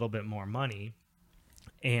get a little bit more money?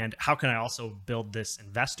 And how can I also build this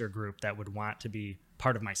investor group that would want to be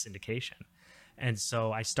part of my syndication? And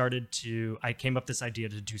so I came up with this idea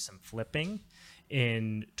to do some flipping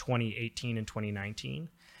in 2018 and 2019.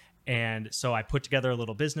 And so I put together a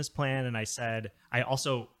little business plan, and I said, I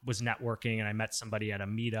also was networking, and I met somebody at a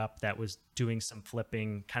meetup that was doing some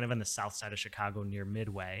flipping kind of on the south side of Chicago near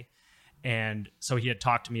Midway. And so he had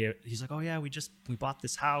talked to me. He's like, oh yeah, we bought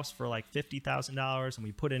this house for like $50,000 and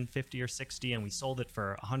we put in 50 or 60 and we sold it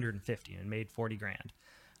for 150 and made 40 grand.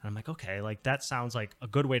 And I'm like, okay, like that sounds like a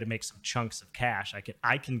good way to make some chunks of cash.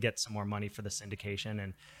 I can get some more money for the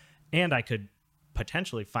syndication, and I could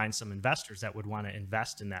potentially find some investors that would want to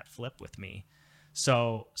invest in that flip with me.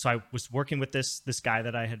 So I was working with this guy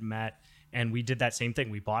that I had met, and we did that same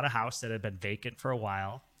thing. We bought a house that had been vacant for a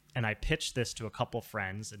while, and I pitched this to a couple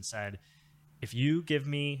friends and said, if you give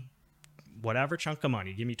me whatever chunk of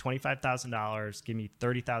money, give me $25,000, give me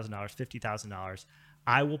 $30,000, $50,000,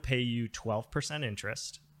 I will pay you 12%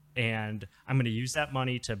 interest. And I'm going to use that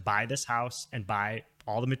money to buy this house and buy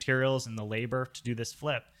all the materials and the labor to do this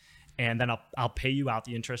flip. And then I'll pay you out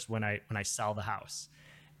the interest when I sell the house.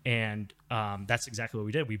 And that's exactly what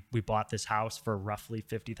we did. We bought this house for roughly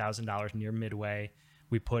 $50,000 near Midway.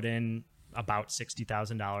 We put in about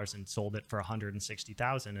 $60,000 and sold it for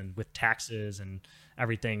 $160,000. And with taxes and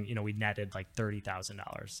everything, we netted like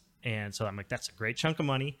 $30,000. And so I'm like, that's a great chunk of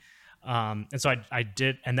money. And so I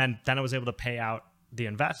did, and then I was able to pay out the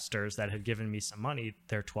investors that had given me some money,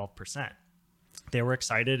 their 12%. They were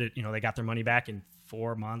excited. They got their money back in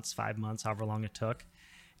 4 months, 5 months, however long it took.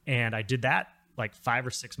 And I did that like 5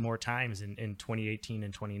 or 6 more times in 2018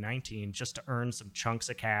 and 2019 just to earn some chunks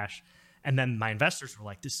of cash. And then my investors were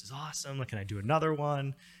like, this is awesome. Like, can I do another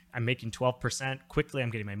one? I'm making 12% quickly. I'm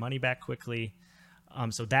getting my money back quickly.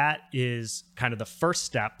 So that is kind of the first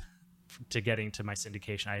step to getting to my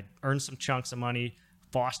syndication. I earned some chunks of money,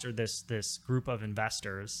 fostered this group of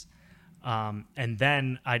investors. And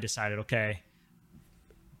then I decided, okay,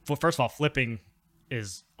 well, first of all, flipping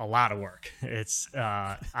is a lot of work. It's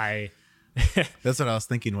That's what I was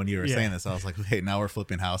thinking when you were saying this. I was like, hey, now we're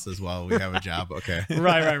flipping houses while we have a job. Okay.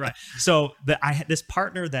 Right. So I had this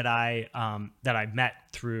partner that I met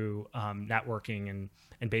through networking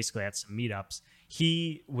and basically at some meetups.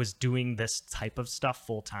 He was doing this type of stuff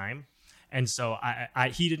full time. And so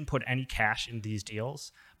he didn't put any cash in these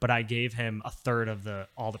deals, but I gave him a third of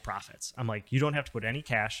all the profits. I'm like, you don't have to put any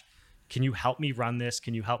cash. Can you help me run this?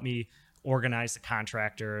 Can you help me organize the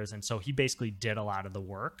contractors? And so he basically did a lot of the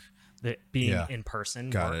work, that being in person.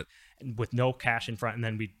 Got it. With no cash in front. And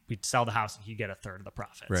then we'd sell the house and he'd get a third of the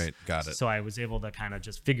profits. Right. Got it. So I was able to kind of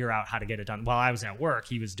just figure out how to get it done. While I was at work,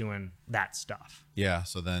 he was doing that stuff. Yeah.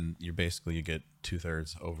 So then you get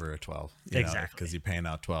 2/3 over a 12. Exactly. Because you're paying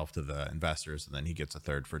out 12 to the investors and then he gets a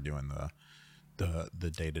third for doing the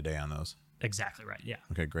day-to-day on those. Exactly right. Yeah.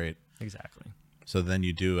 Okay, great. Exactly. So then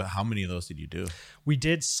how many of those did you do? We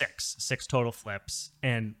did six total flips,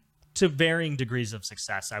 and to varying degrees of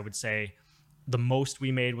success. I would say the most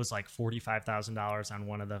we made was like $45,000 on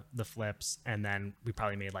one of the flips, and then we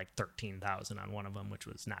probably made like $13,000 on one of them, which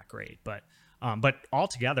was not great. But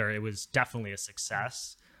altogether, it was definitely a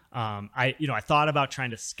success. I thought about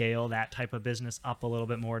trying to scale that type of business up a little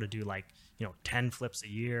bit more to do like 10 flips a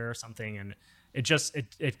year or something, and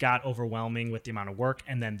it got overwhelming with the amount of work,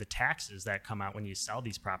 and then the taxes that come out when you sell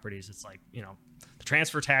these properties. It's like the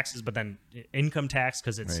transfer taxes, but then income tax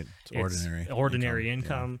because it's ordinary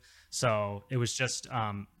income. Yeah. So it was just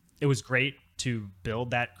it was great to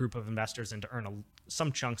build that group of investors and to earn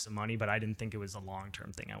some chunks of money, but I didn't think it was a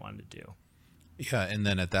long-term thing I wanted to do. Yeah, and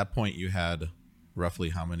then at that point you had roughly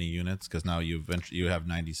how many units? Because now you have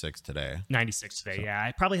 96 today. 96 today, so. Yeah.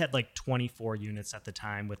 I probably had like 24 units at the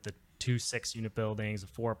time with the 2 6-unit buildings, a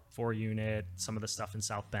 4 unit, some of the stuff in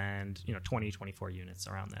South Bend, 24 units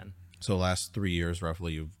around then. So last 3 years,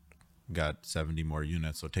 roughly, you've got 70 more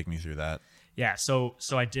units. So take me through that. Yeah. So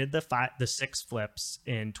I did the 6 flips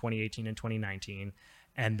in 2018 and 2019,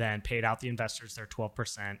 and then paid out the investors their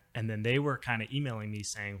 12%. And then they were kind of emailing me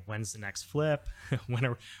saying, when's the next flip?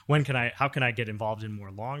 How can I get involved in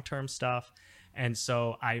more long-term stuff? And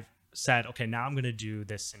so I said, okay, now I'm going to do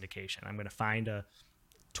this syndication. I'm going to find a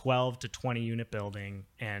 12 to 20 unit building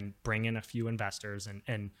and bring in a few investors.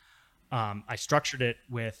 And I structured it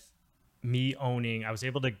with me owning. I was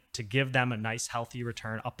able to give them a nice, healthy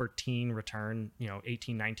return, upper teen return,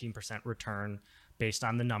 18, 19% return based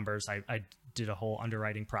on the numbers. I did a whole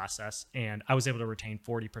underwriting process, and I was able to retain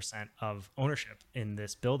 40% of ownership in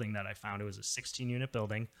this building that I found. It was a 16 unit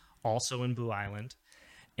building, also in Blue Island,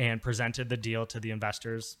 and presented the deal to the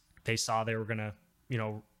investors. They saw they were going to,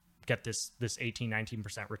 get this 18,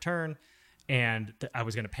 19% return, and I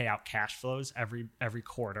was going to pay out cash flows every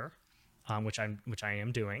quarter, which I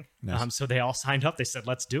am doing. Nice. So they all signed up. They said,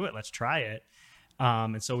 let's do it. Let's try it.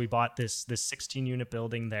 And so we bought this 16 unit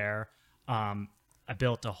building there. I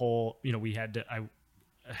built a whole, I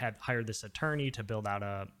had hired this attorney to build out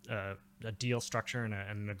a deal structure and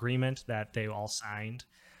an agreement that they all signed.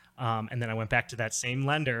 And then I went back to that same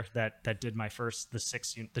lender that did my first, the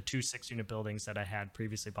 2 6-unit buildings that I had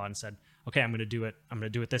previously bought, and said, okay, I'm going to do it. I'm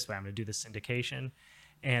going to do it this way. I'm going to do the syndication.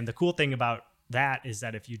 And the cool thing about that is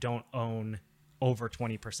that if you don't own over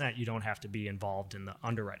 20%, you don't have to be involved in the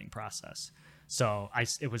underwriting process. So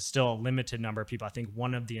it was still a limited number of people. I think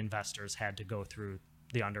one of the investors had to go through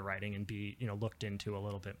the underwriting and be, looked into a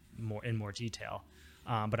little bit more in more detail.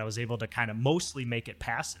 But I was able to kind of mostly make it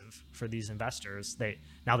passive for these investors. They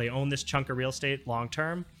own this chunk of real estate long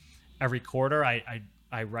term. Every quarter,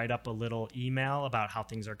 I write up a little email about how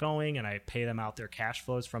things are going, and I pay them out their cash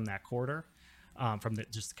flows from that quarter,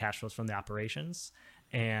 just the cash flows from the operations,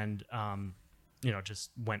 and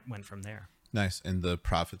just went from there. Nice. And the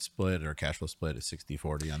profit split or cash flow split is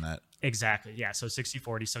 60-40 on that. Exactly. Yeah. So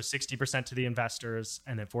 60-40. So 60% to the investors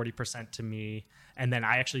and then 40% to me. And then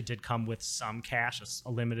I actually did come with some cash,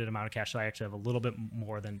 a limited amount of cash. So I actually have a little bit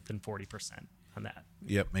more than 40% on that.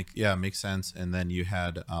 Yep. Makes sense. And then you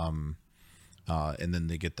had, and then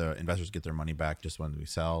the investors get their money back just when we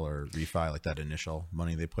sell or refi, like that initial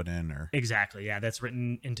money they put in, or Exactly. Yeah. That's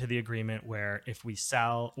written into the agreement where if we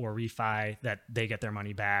sell or refi, that they get their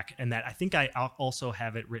money back. And that I think I also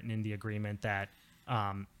have it written in the agreement that,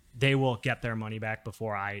 they will get their money back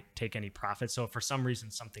before I take any profit. So if for some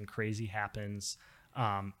reason something crazy happens,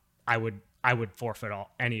 I would forfeit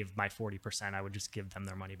any of my 40%. I would just give them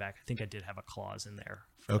their money back. I think I did have a clause in there.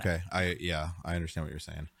 Okay. I understand what you're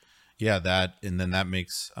saying. Yeah, and then that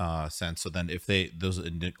makes sense. So then if those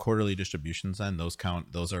quarterly distributions, then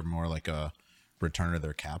those are more like a return of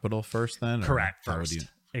their capital first then? Correct. First.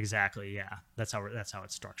 Exactly. Yeah. That's how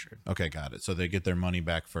it's structured. Okay. Got it. So they get their money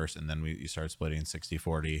back first and then you start splitting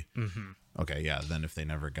 60-40. Mm-hmm. Okay. Yeah. Then if they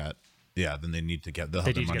never got, then they'll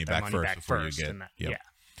have their money back first before you get,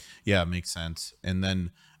 yeah, makes sense. And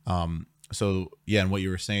then, and what you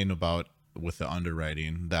were saying about with the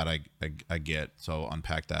underwriting that I get, so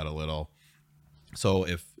unpack that a little. So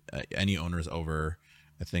if any owner's over,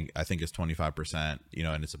 I think it's 25%,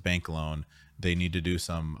 and it's a bank loan, they need to do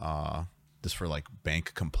some, this for like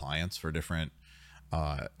bank compliance for different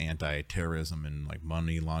anti-terrorism and like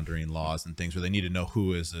money laundering laws and things where they need to know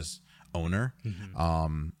who is this owner.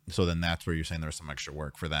 Mm-hmm. So then that's where you're saying there's some extra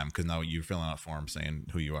work for them because now you're filling out forms saying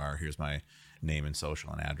who you are. Here's my name and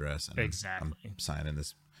social and address, and exactly. I'm signing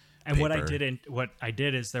this. And paper. What I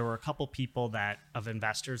did is there were a couple people of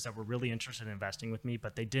investors that were really interested in investing with me,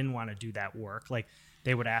 but they didn't want to do that work. Like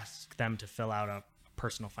they would ask them to fill out a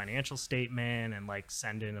personal financial statement and like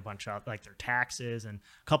send in a bunch of like their taxes. And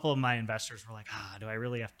a couple of my investors were like, do I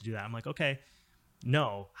really have to do that? I'm like, okay,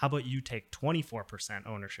 no, how about you take 24%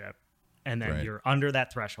 ownership and then you're under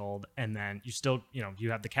that threshold and then you still,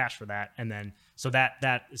 you have the cash for that. And then, so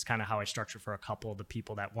that is kind of how I structured for a couple of the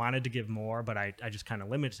people that wanted to give more, but I just kind of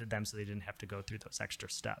limited them so they didn't have to go through those extra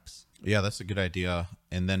steps. Yeah, that's a good idea.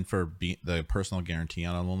 And then for the personal guarantee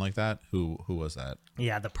on a loan like that, who was that?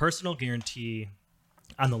 Yeah, the personal guarantee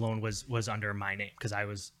on the loan was under my name because I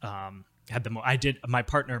was my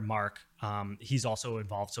partner Mark, he's also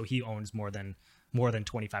involved, so he owns more than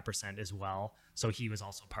 25% as well, so he was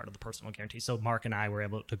also part of the personal guarantee. So Mark and I were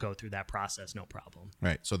able to go through that process no problem.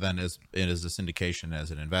 Right. So then as a syndication,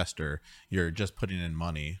 as an investor, you're just putting in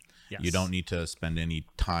money. Yes. You don't need to spend any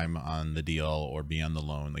time on the deal or be on the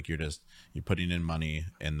loan. Like you're putting in money,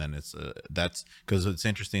 and then that's because it's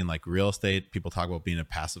interesting. Like real estate, people talk about being a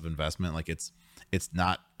passive investment. Like it's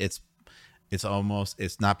not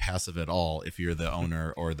passive at all if you're the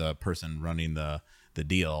owner or the person running the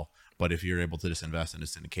deal. But if you're able to just invest in a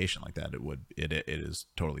syndication like that, it is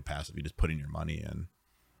totally passive. You just put in your money and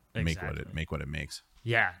make what it makes.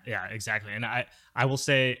 Yeah, exactly. And I will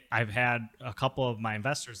say I've had a couple of my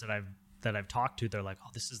investors that I've talked to. They're like, "Oh,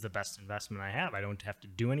 this is the best investment I have. I don't have to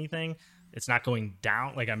do anything. It's not going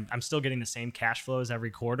down. Like I'm still getting the same cash flows every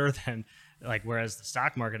quarter. Then like whereas the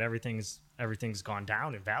stock market, everything's gone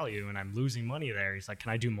down in value, and I'm losing money there." He's like, "Can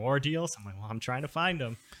I do more deals?" I'm like, "Well, I'm trying to find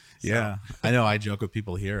them." So. Yeah, I know. I joke with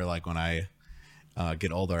people here, like when I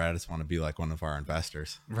get older, I just want to be like one of our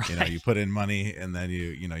investors. Right. You put in money and then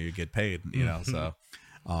you get paid. So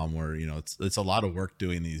where it's a lot of work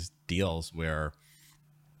doing these deals where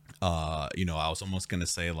I was almost gonna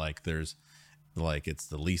say like there's like it's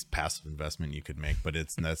the least passive investment you could make, but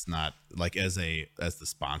that's not like as the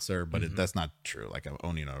sponsor, but that's not true. Like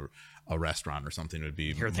owning a restaurant or something would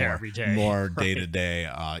be there every day. More day to day.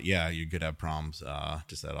 You could have problems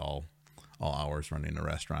just at all hours running a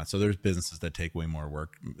restaurant. So there's businesses that take way more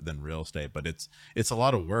work than real estate, but it's a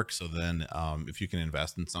lot of work. So then if you can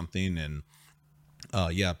invest in something and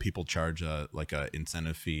people charge like a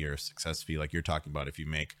incentive fee or success fee, like you're talking about. If you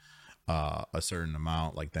make a certain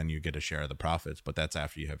amount, like then you get a share of the profits, but that's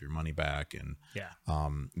after you have your money back. And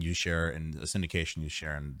you share in the syndication, you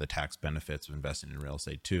share in the tax benefits of investing in real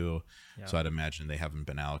estate too. So I'd imagine they haven't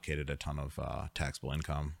been allocated a ton of taxable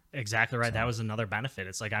income. Exactly right. So that was another benefit.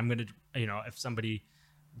 It's like I'm going to, if somebody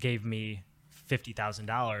gave me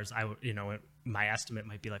 $50,000, my estimate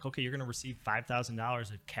might be like, okay, you're going to receive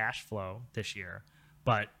 $5,000 of cash flow this year,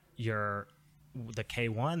 but the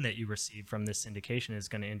K1 that you receive from this syndication is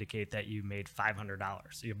going to indicate that you made $500.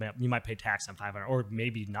 So you might pay tax on $500, or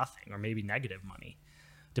maybe nothing, or maybe negative money,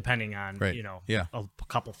 depending on a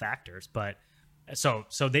couple factors. But so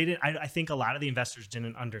they didn't. I think a lot of the investors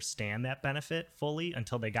didn't understand that benefit fully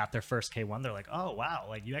until they got their first K1. They're like, oh wow,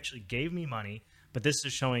 like you actually gave me money, but this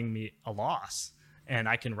is showing me a loss, and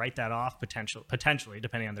I can write that off potentially,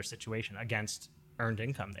 depending on their situation, against earned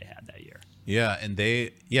income they had that year. Yeah, and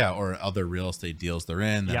or other real estate deals they're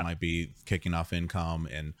in that might be kicking off income,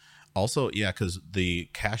 and also because the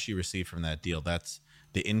cash you receive from that deal, that's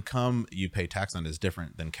the income you pay tax on is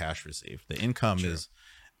different than cash received. The income is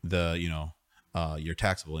the your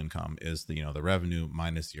taxable income is the revenue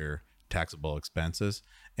minus your taxable expenses,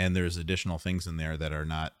 and there's additional things in there that are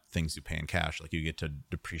not things you pay in cash, like you get to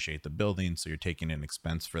depreciate the building, so you're taking an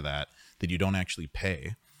expense for that you don't actually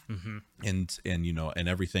pay. And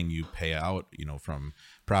everything you pay out, from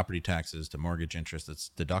property taxes to mortgage interest,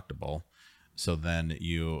 it's deductible. So then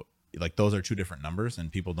those are two different numbers,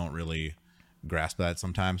 and people don't really grasp that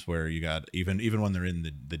sometimes, where you got even when they're in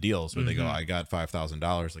the deals where they go, I got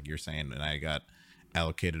 $5,000 like you're saying, and I got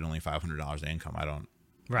allocated only $500 of income. I don't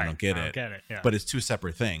get it. Yeah. But it's two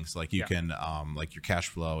separate things. Like you can like your cash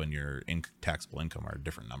flow and your taxable income are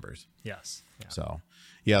different numbers. Yes. Yeah. So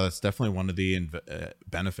that's definitely one of the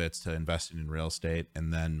benefits to investing in real estate,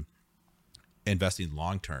 and then investing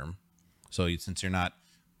long term. So since you're not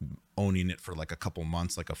owning it for like a couple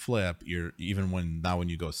months like a flip, you're when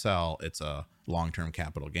you go sell, it's a long-term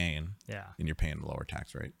capital gain. Yeah. And you're paying a lower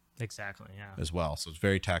tax rate. Exactly. Yeah. As well. So it's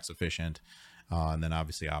very tax efficient. And then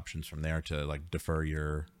obviously options from there to like defer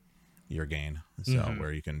your gain. So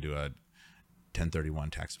where you can do a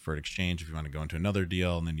 1031 tax deferred exchange if you want to go into another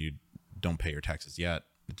deal, and then you don't pay your taxes yet.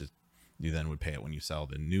 You then would pay it when you sell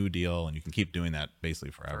the new deal, and you can keep doing that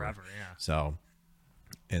basically forever. Yeah. So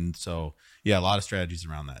a lot of strategies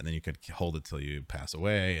around that. And then you could hold it till you pass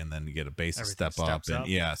away, and then you get a basis step up.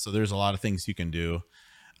 And so there's a lot of things you can do.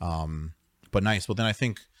 But nice. Well, then I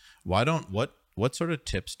think, what sort of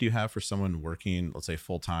tips do you have for someone working, let's say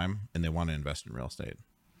full time, and they want to invest in real estate?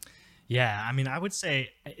 Yeah. I mean, I would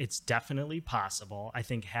say it's definitely possible. I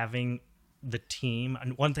think having the team,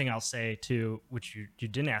 and one thing I'll say too, which you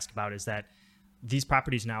didn't ask about, is that these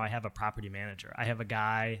properties now, I have a property manager. I have a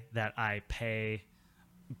guy that I pay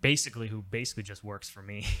who just works for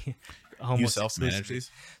me. You self-manage these?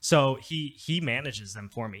 So he manages them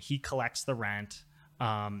for me. He collects the rent.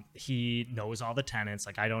 He knows all the tenants.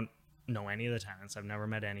 Like, I don't know any of the tenants. I've never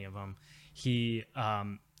met any of them. He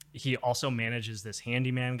also manages this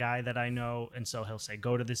handyman guy that I know. And so he'll say,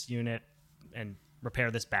 go to this unit and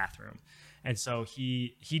repair this bathroom. And so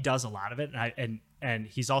he does a lot of it. And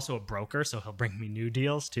he's also a broker, so he'll bring me new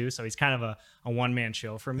deals too. So he's kind of a one-man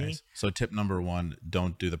show for me. Nice. So tip number one,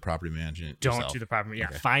 don't do the property management yourself. Don't do the property. Yeah.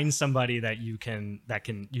 Okay. Find somebody that you can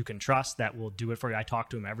trust that will do it for you. I talk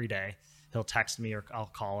to him every day. He'll text me, or I'll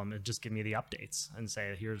call him and just give me the updates and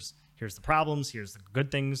say, here's the problems, here's the good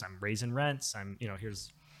things. I'm raising rents.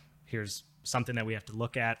 Here's something that we have to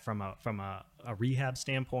look at from a rehab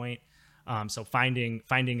standpoint. So finding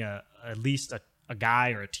at least a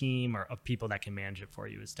guy or a team or of people that can manage it for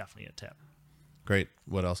you is definitely a tip. Great.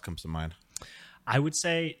 What else comes to mind? I would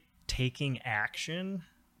say taking action.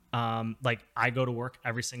 Like, I go to work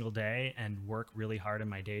every single day and work really hard in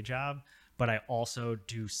my day job, but I also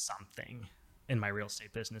do something in my real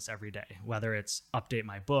estate business every day, whether it's update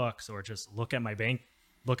my books or just look at my bank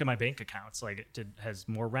accounts. Like, has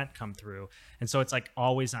more rent come through? And so it's like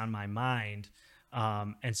always on my mind.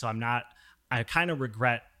 And so I kind of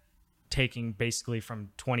regret taking basically from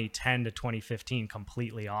 2010 to 2015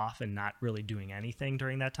 completely off and not really doing anything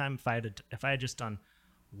during that time. If I had just done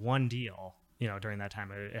one deal, during that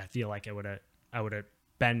time, I feel like I would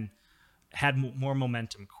have had more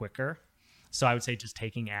momentum quicker. So I would say just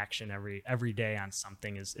taking action every day on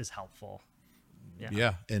something is helpful.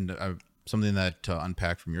 Yeah. And something that to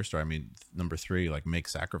unpack from your story, I mean, number 3, like, make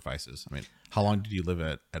sacrifices. I mean, how long did you live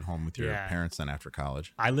at home with your parents then after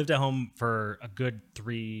college? I lived at home for a good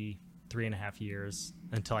 3.5 years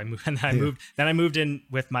until I moved. And then I moved in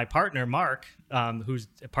with my partner, Mark, who's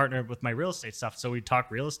a partner with my real estate stuff. So we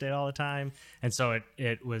talk real estate all the time. And so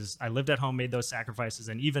I lived at home, made those sacrifices,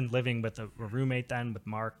 and even living with a roommate then with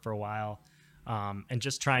Mark for a while. And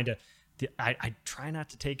just trying to, I try not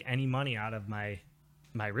to take any money out of my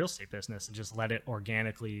real estate business and just let it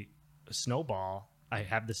organically snowball. I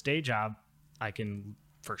have this day job. I can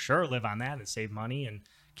for sure live on that and save money and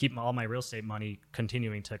keep all my real estate money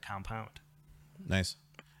continuing to compound. Nice.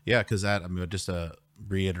 Yeah. Cause just to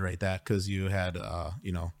reiterate that, cause you had,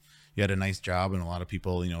 you had a nice job, and a lot of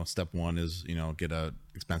people, step 1 is, get a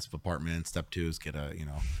expensive apartment. Step 2 is get a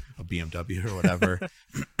BMW or whatever,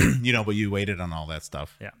 but you waited on all that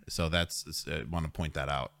stuff. Yeah. So I want to point that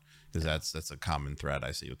out, because that's a common thread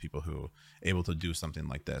I see with people who able to do something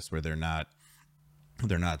like this, where they're not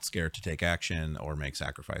scared to take action or make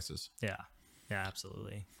sacrifices. Yeah,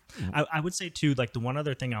 absolutely. I would say too, like, the one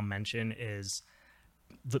other thing I'll mention is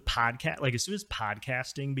the podcast, like as soon as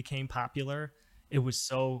podcasting became popular, it was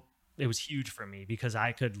huge for me because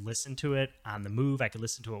I could listen to it on the move. I could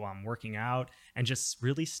listen to it while I'm working out and just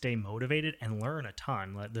really stay motivated and learn a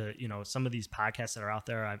ton. Some of these podcasts that are out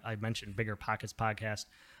there, I mentioned Bigger Pockets podcast.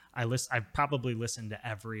 I probably listened to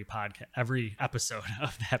every episode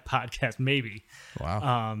of that podcast, maybe.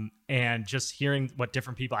 Wow. And just hearing what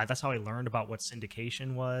different people, that's how I learned about what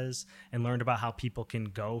syndication was and learned about how people can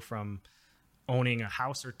go from owning a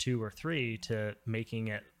house or two or three to making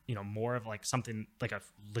it, more of like something like a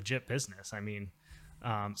legit business. I mean,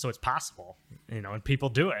 so it's possible, and people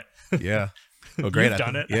do it. Yeah. Well, great. You've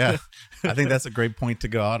done it. Yeah. I think that's a great point to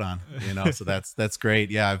go out on, so that's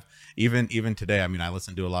great. Yeah. Even today, I mean, I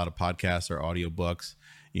listen to a lot of podcasts or audiobooks.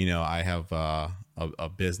 I have a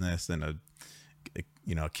business and a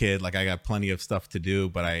kid. Like I got plenty of stuff to do,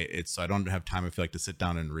 but I don't have time, I feel like, to sit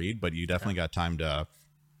down and read, but you definitely got time to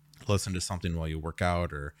listen to something while you work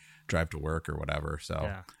out or drive to work or whatever.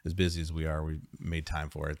 So as busy as we are, we made time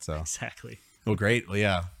for it. So exactly. Well, great. Well,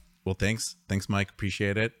 yeah. Well, thanks, Mike.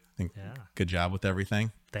 Appreciate it. Good job with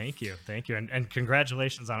everything. Thank you. And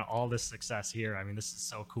congratulations on all this success here. I mean, this is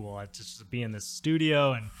so cool. Just to be in this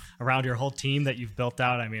studio and around your whole team that you've built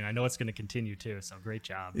out. I mean, I know it's going to continue too. So great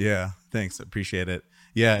job. Yeah. Thanks. Appreciate it.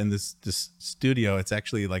 Yeah. And this studio, it's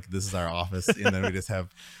actually like, this is our office. And then we just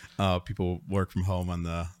have people work from home on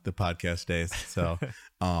the podcast days. So,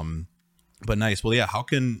 but nice. Well, yeah. How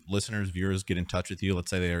can viewers get in touch with you?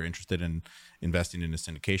 Let's say they are interested in investing in a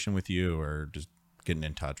syndication with you or just getting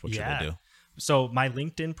in touch. What should they do? So my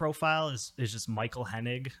LinkedIn profile is just Michael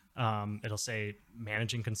Hennig. It'll say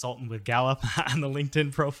managing consultant with Gallup on the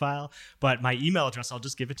LinkedIn profile, but my email address, I'll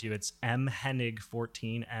just give it to you. It's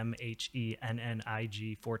mhennig14,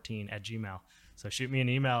 MHENNIG 14 @gmail. So shoot me an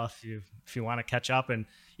email if you want to catch up. And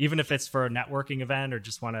even if it's for a networking event or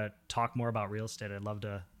just want to talk more about real estate, I'd love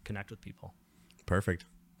to connect with people. Perfect.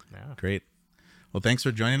 Yeah. Great. Well, thanks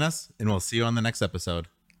for joining us, and we'll see you on the next episode.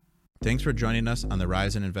 Thanks for joining us on the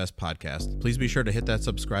Rise and Invest podcast. Please be sure to hit that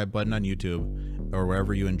subscribe button on YouTube or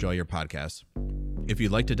wherever you enjoy your podcasts. If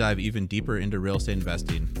you'd like to dive even deeper into real estate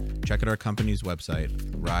investing, check out our company's website,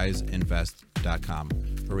 riseinvest.com,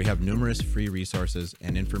 where we have numerous free resources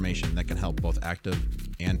and information that can help both active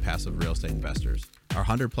and passive real estate investors. Our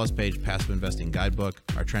 100-plus page passive investing guidebook,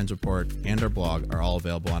 our trends report, and our blog are all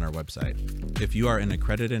available on our website. If you are an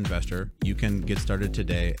accredited investor, you can get started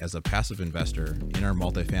today as a passive investor in our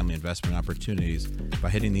multifamily investment opportunities by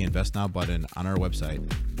hitting the Invest Now button on our website.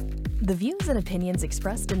 The views and opinions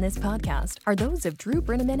expressed in this podcast are those of Drew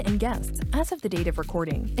Brenneman and guests as of the date of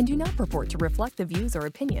recording and do not purport to reflect the views or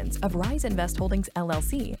opinions of Rise Invest Holdings,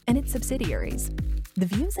 LLC and its subsidiaries. The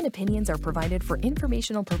views and opinions are provided for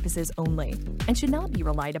informational purposes only and should not be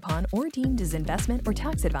relied upon or deemed as investment or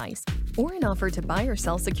tax advice or an offer to buy or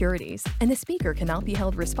sell securities, and the speaker cannot be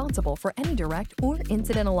held responsible for any direct or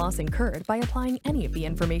incidental loss incurred by applying any of the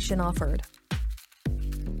information offered.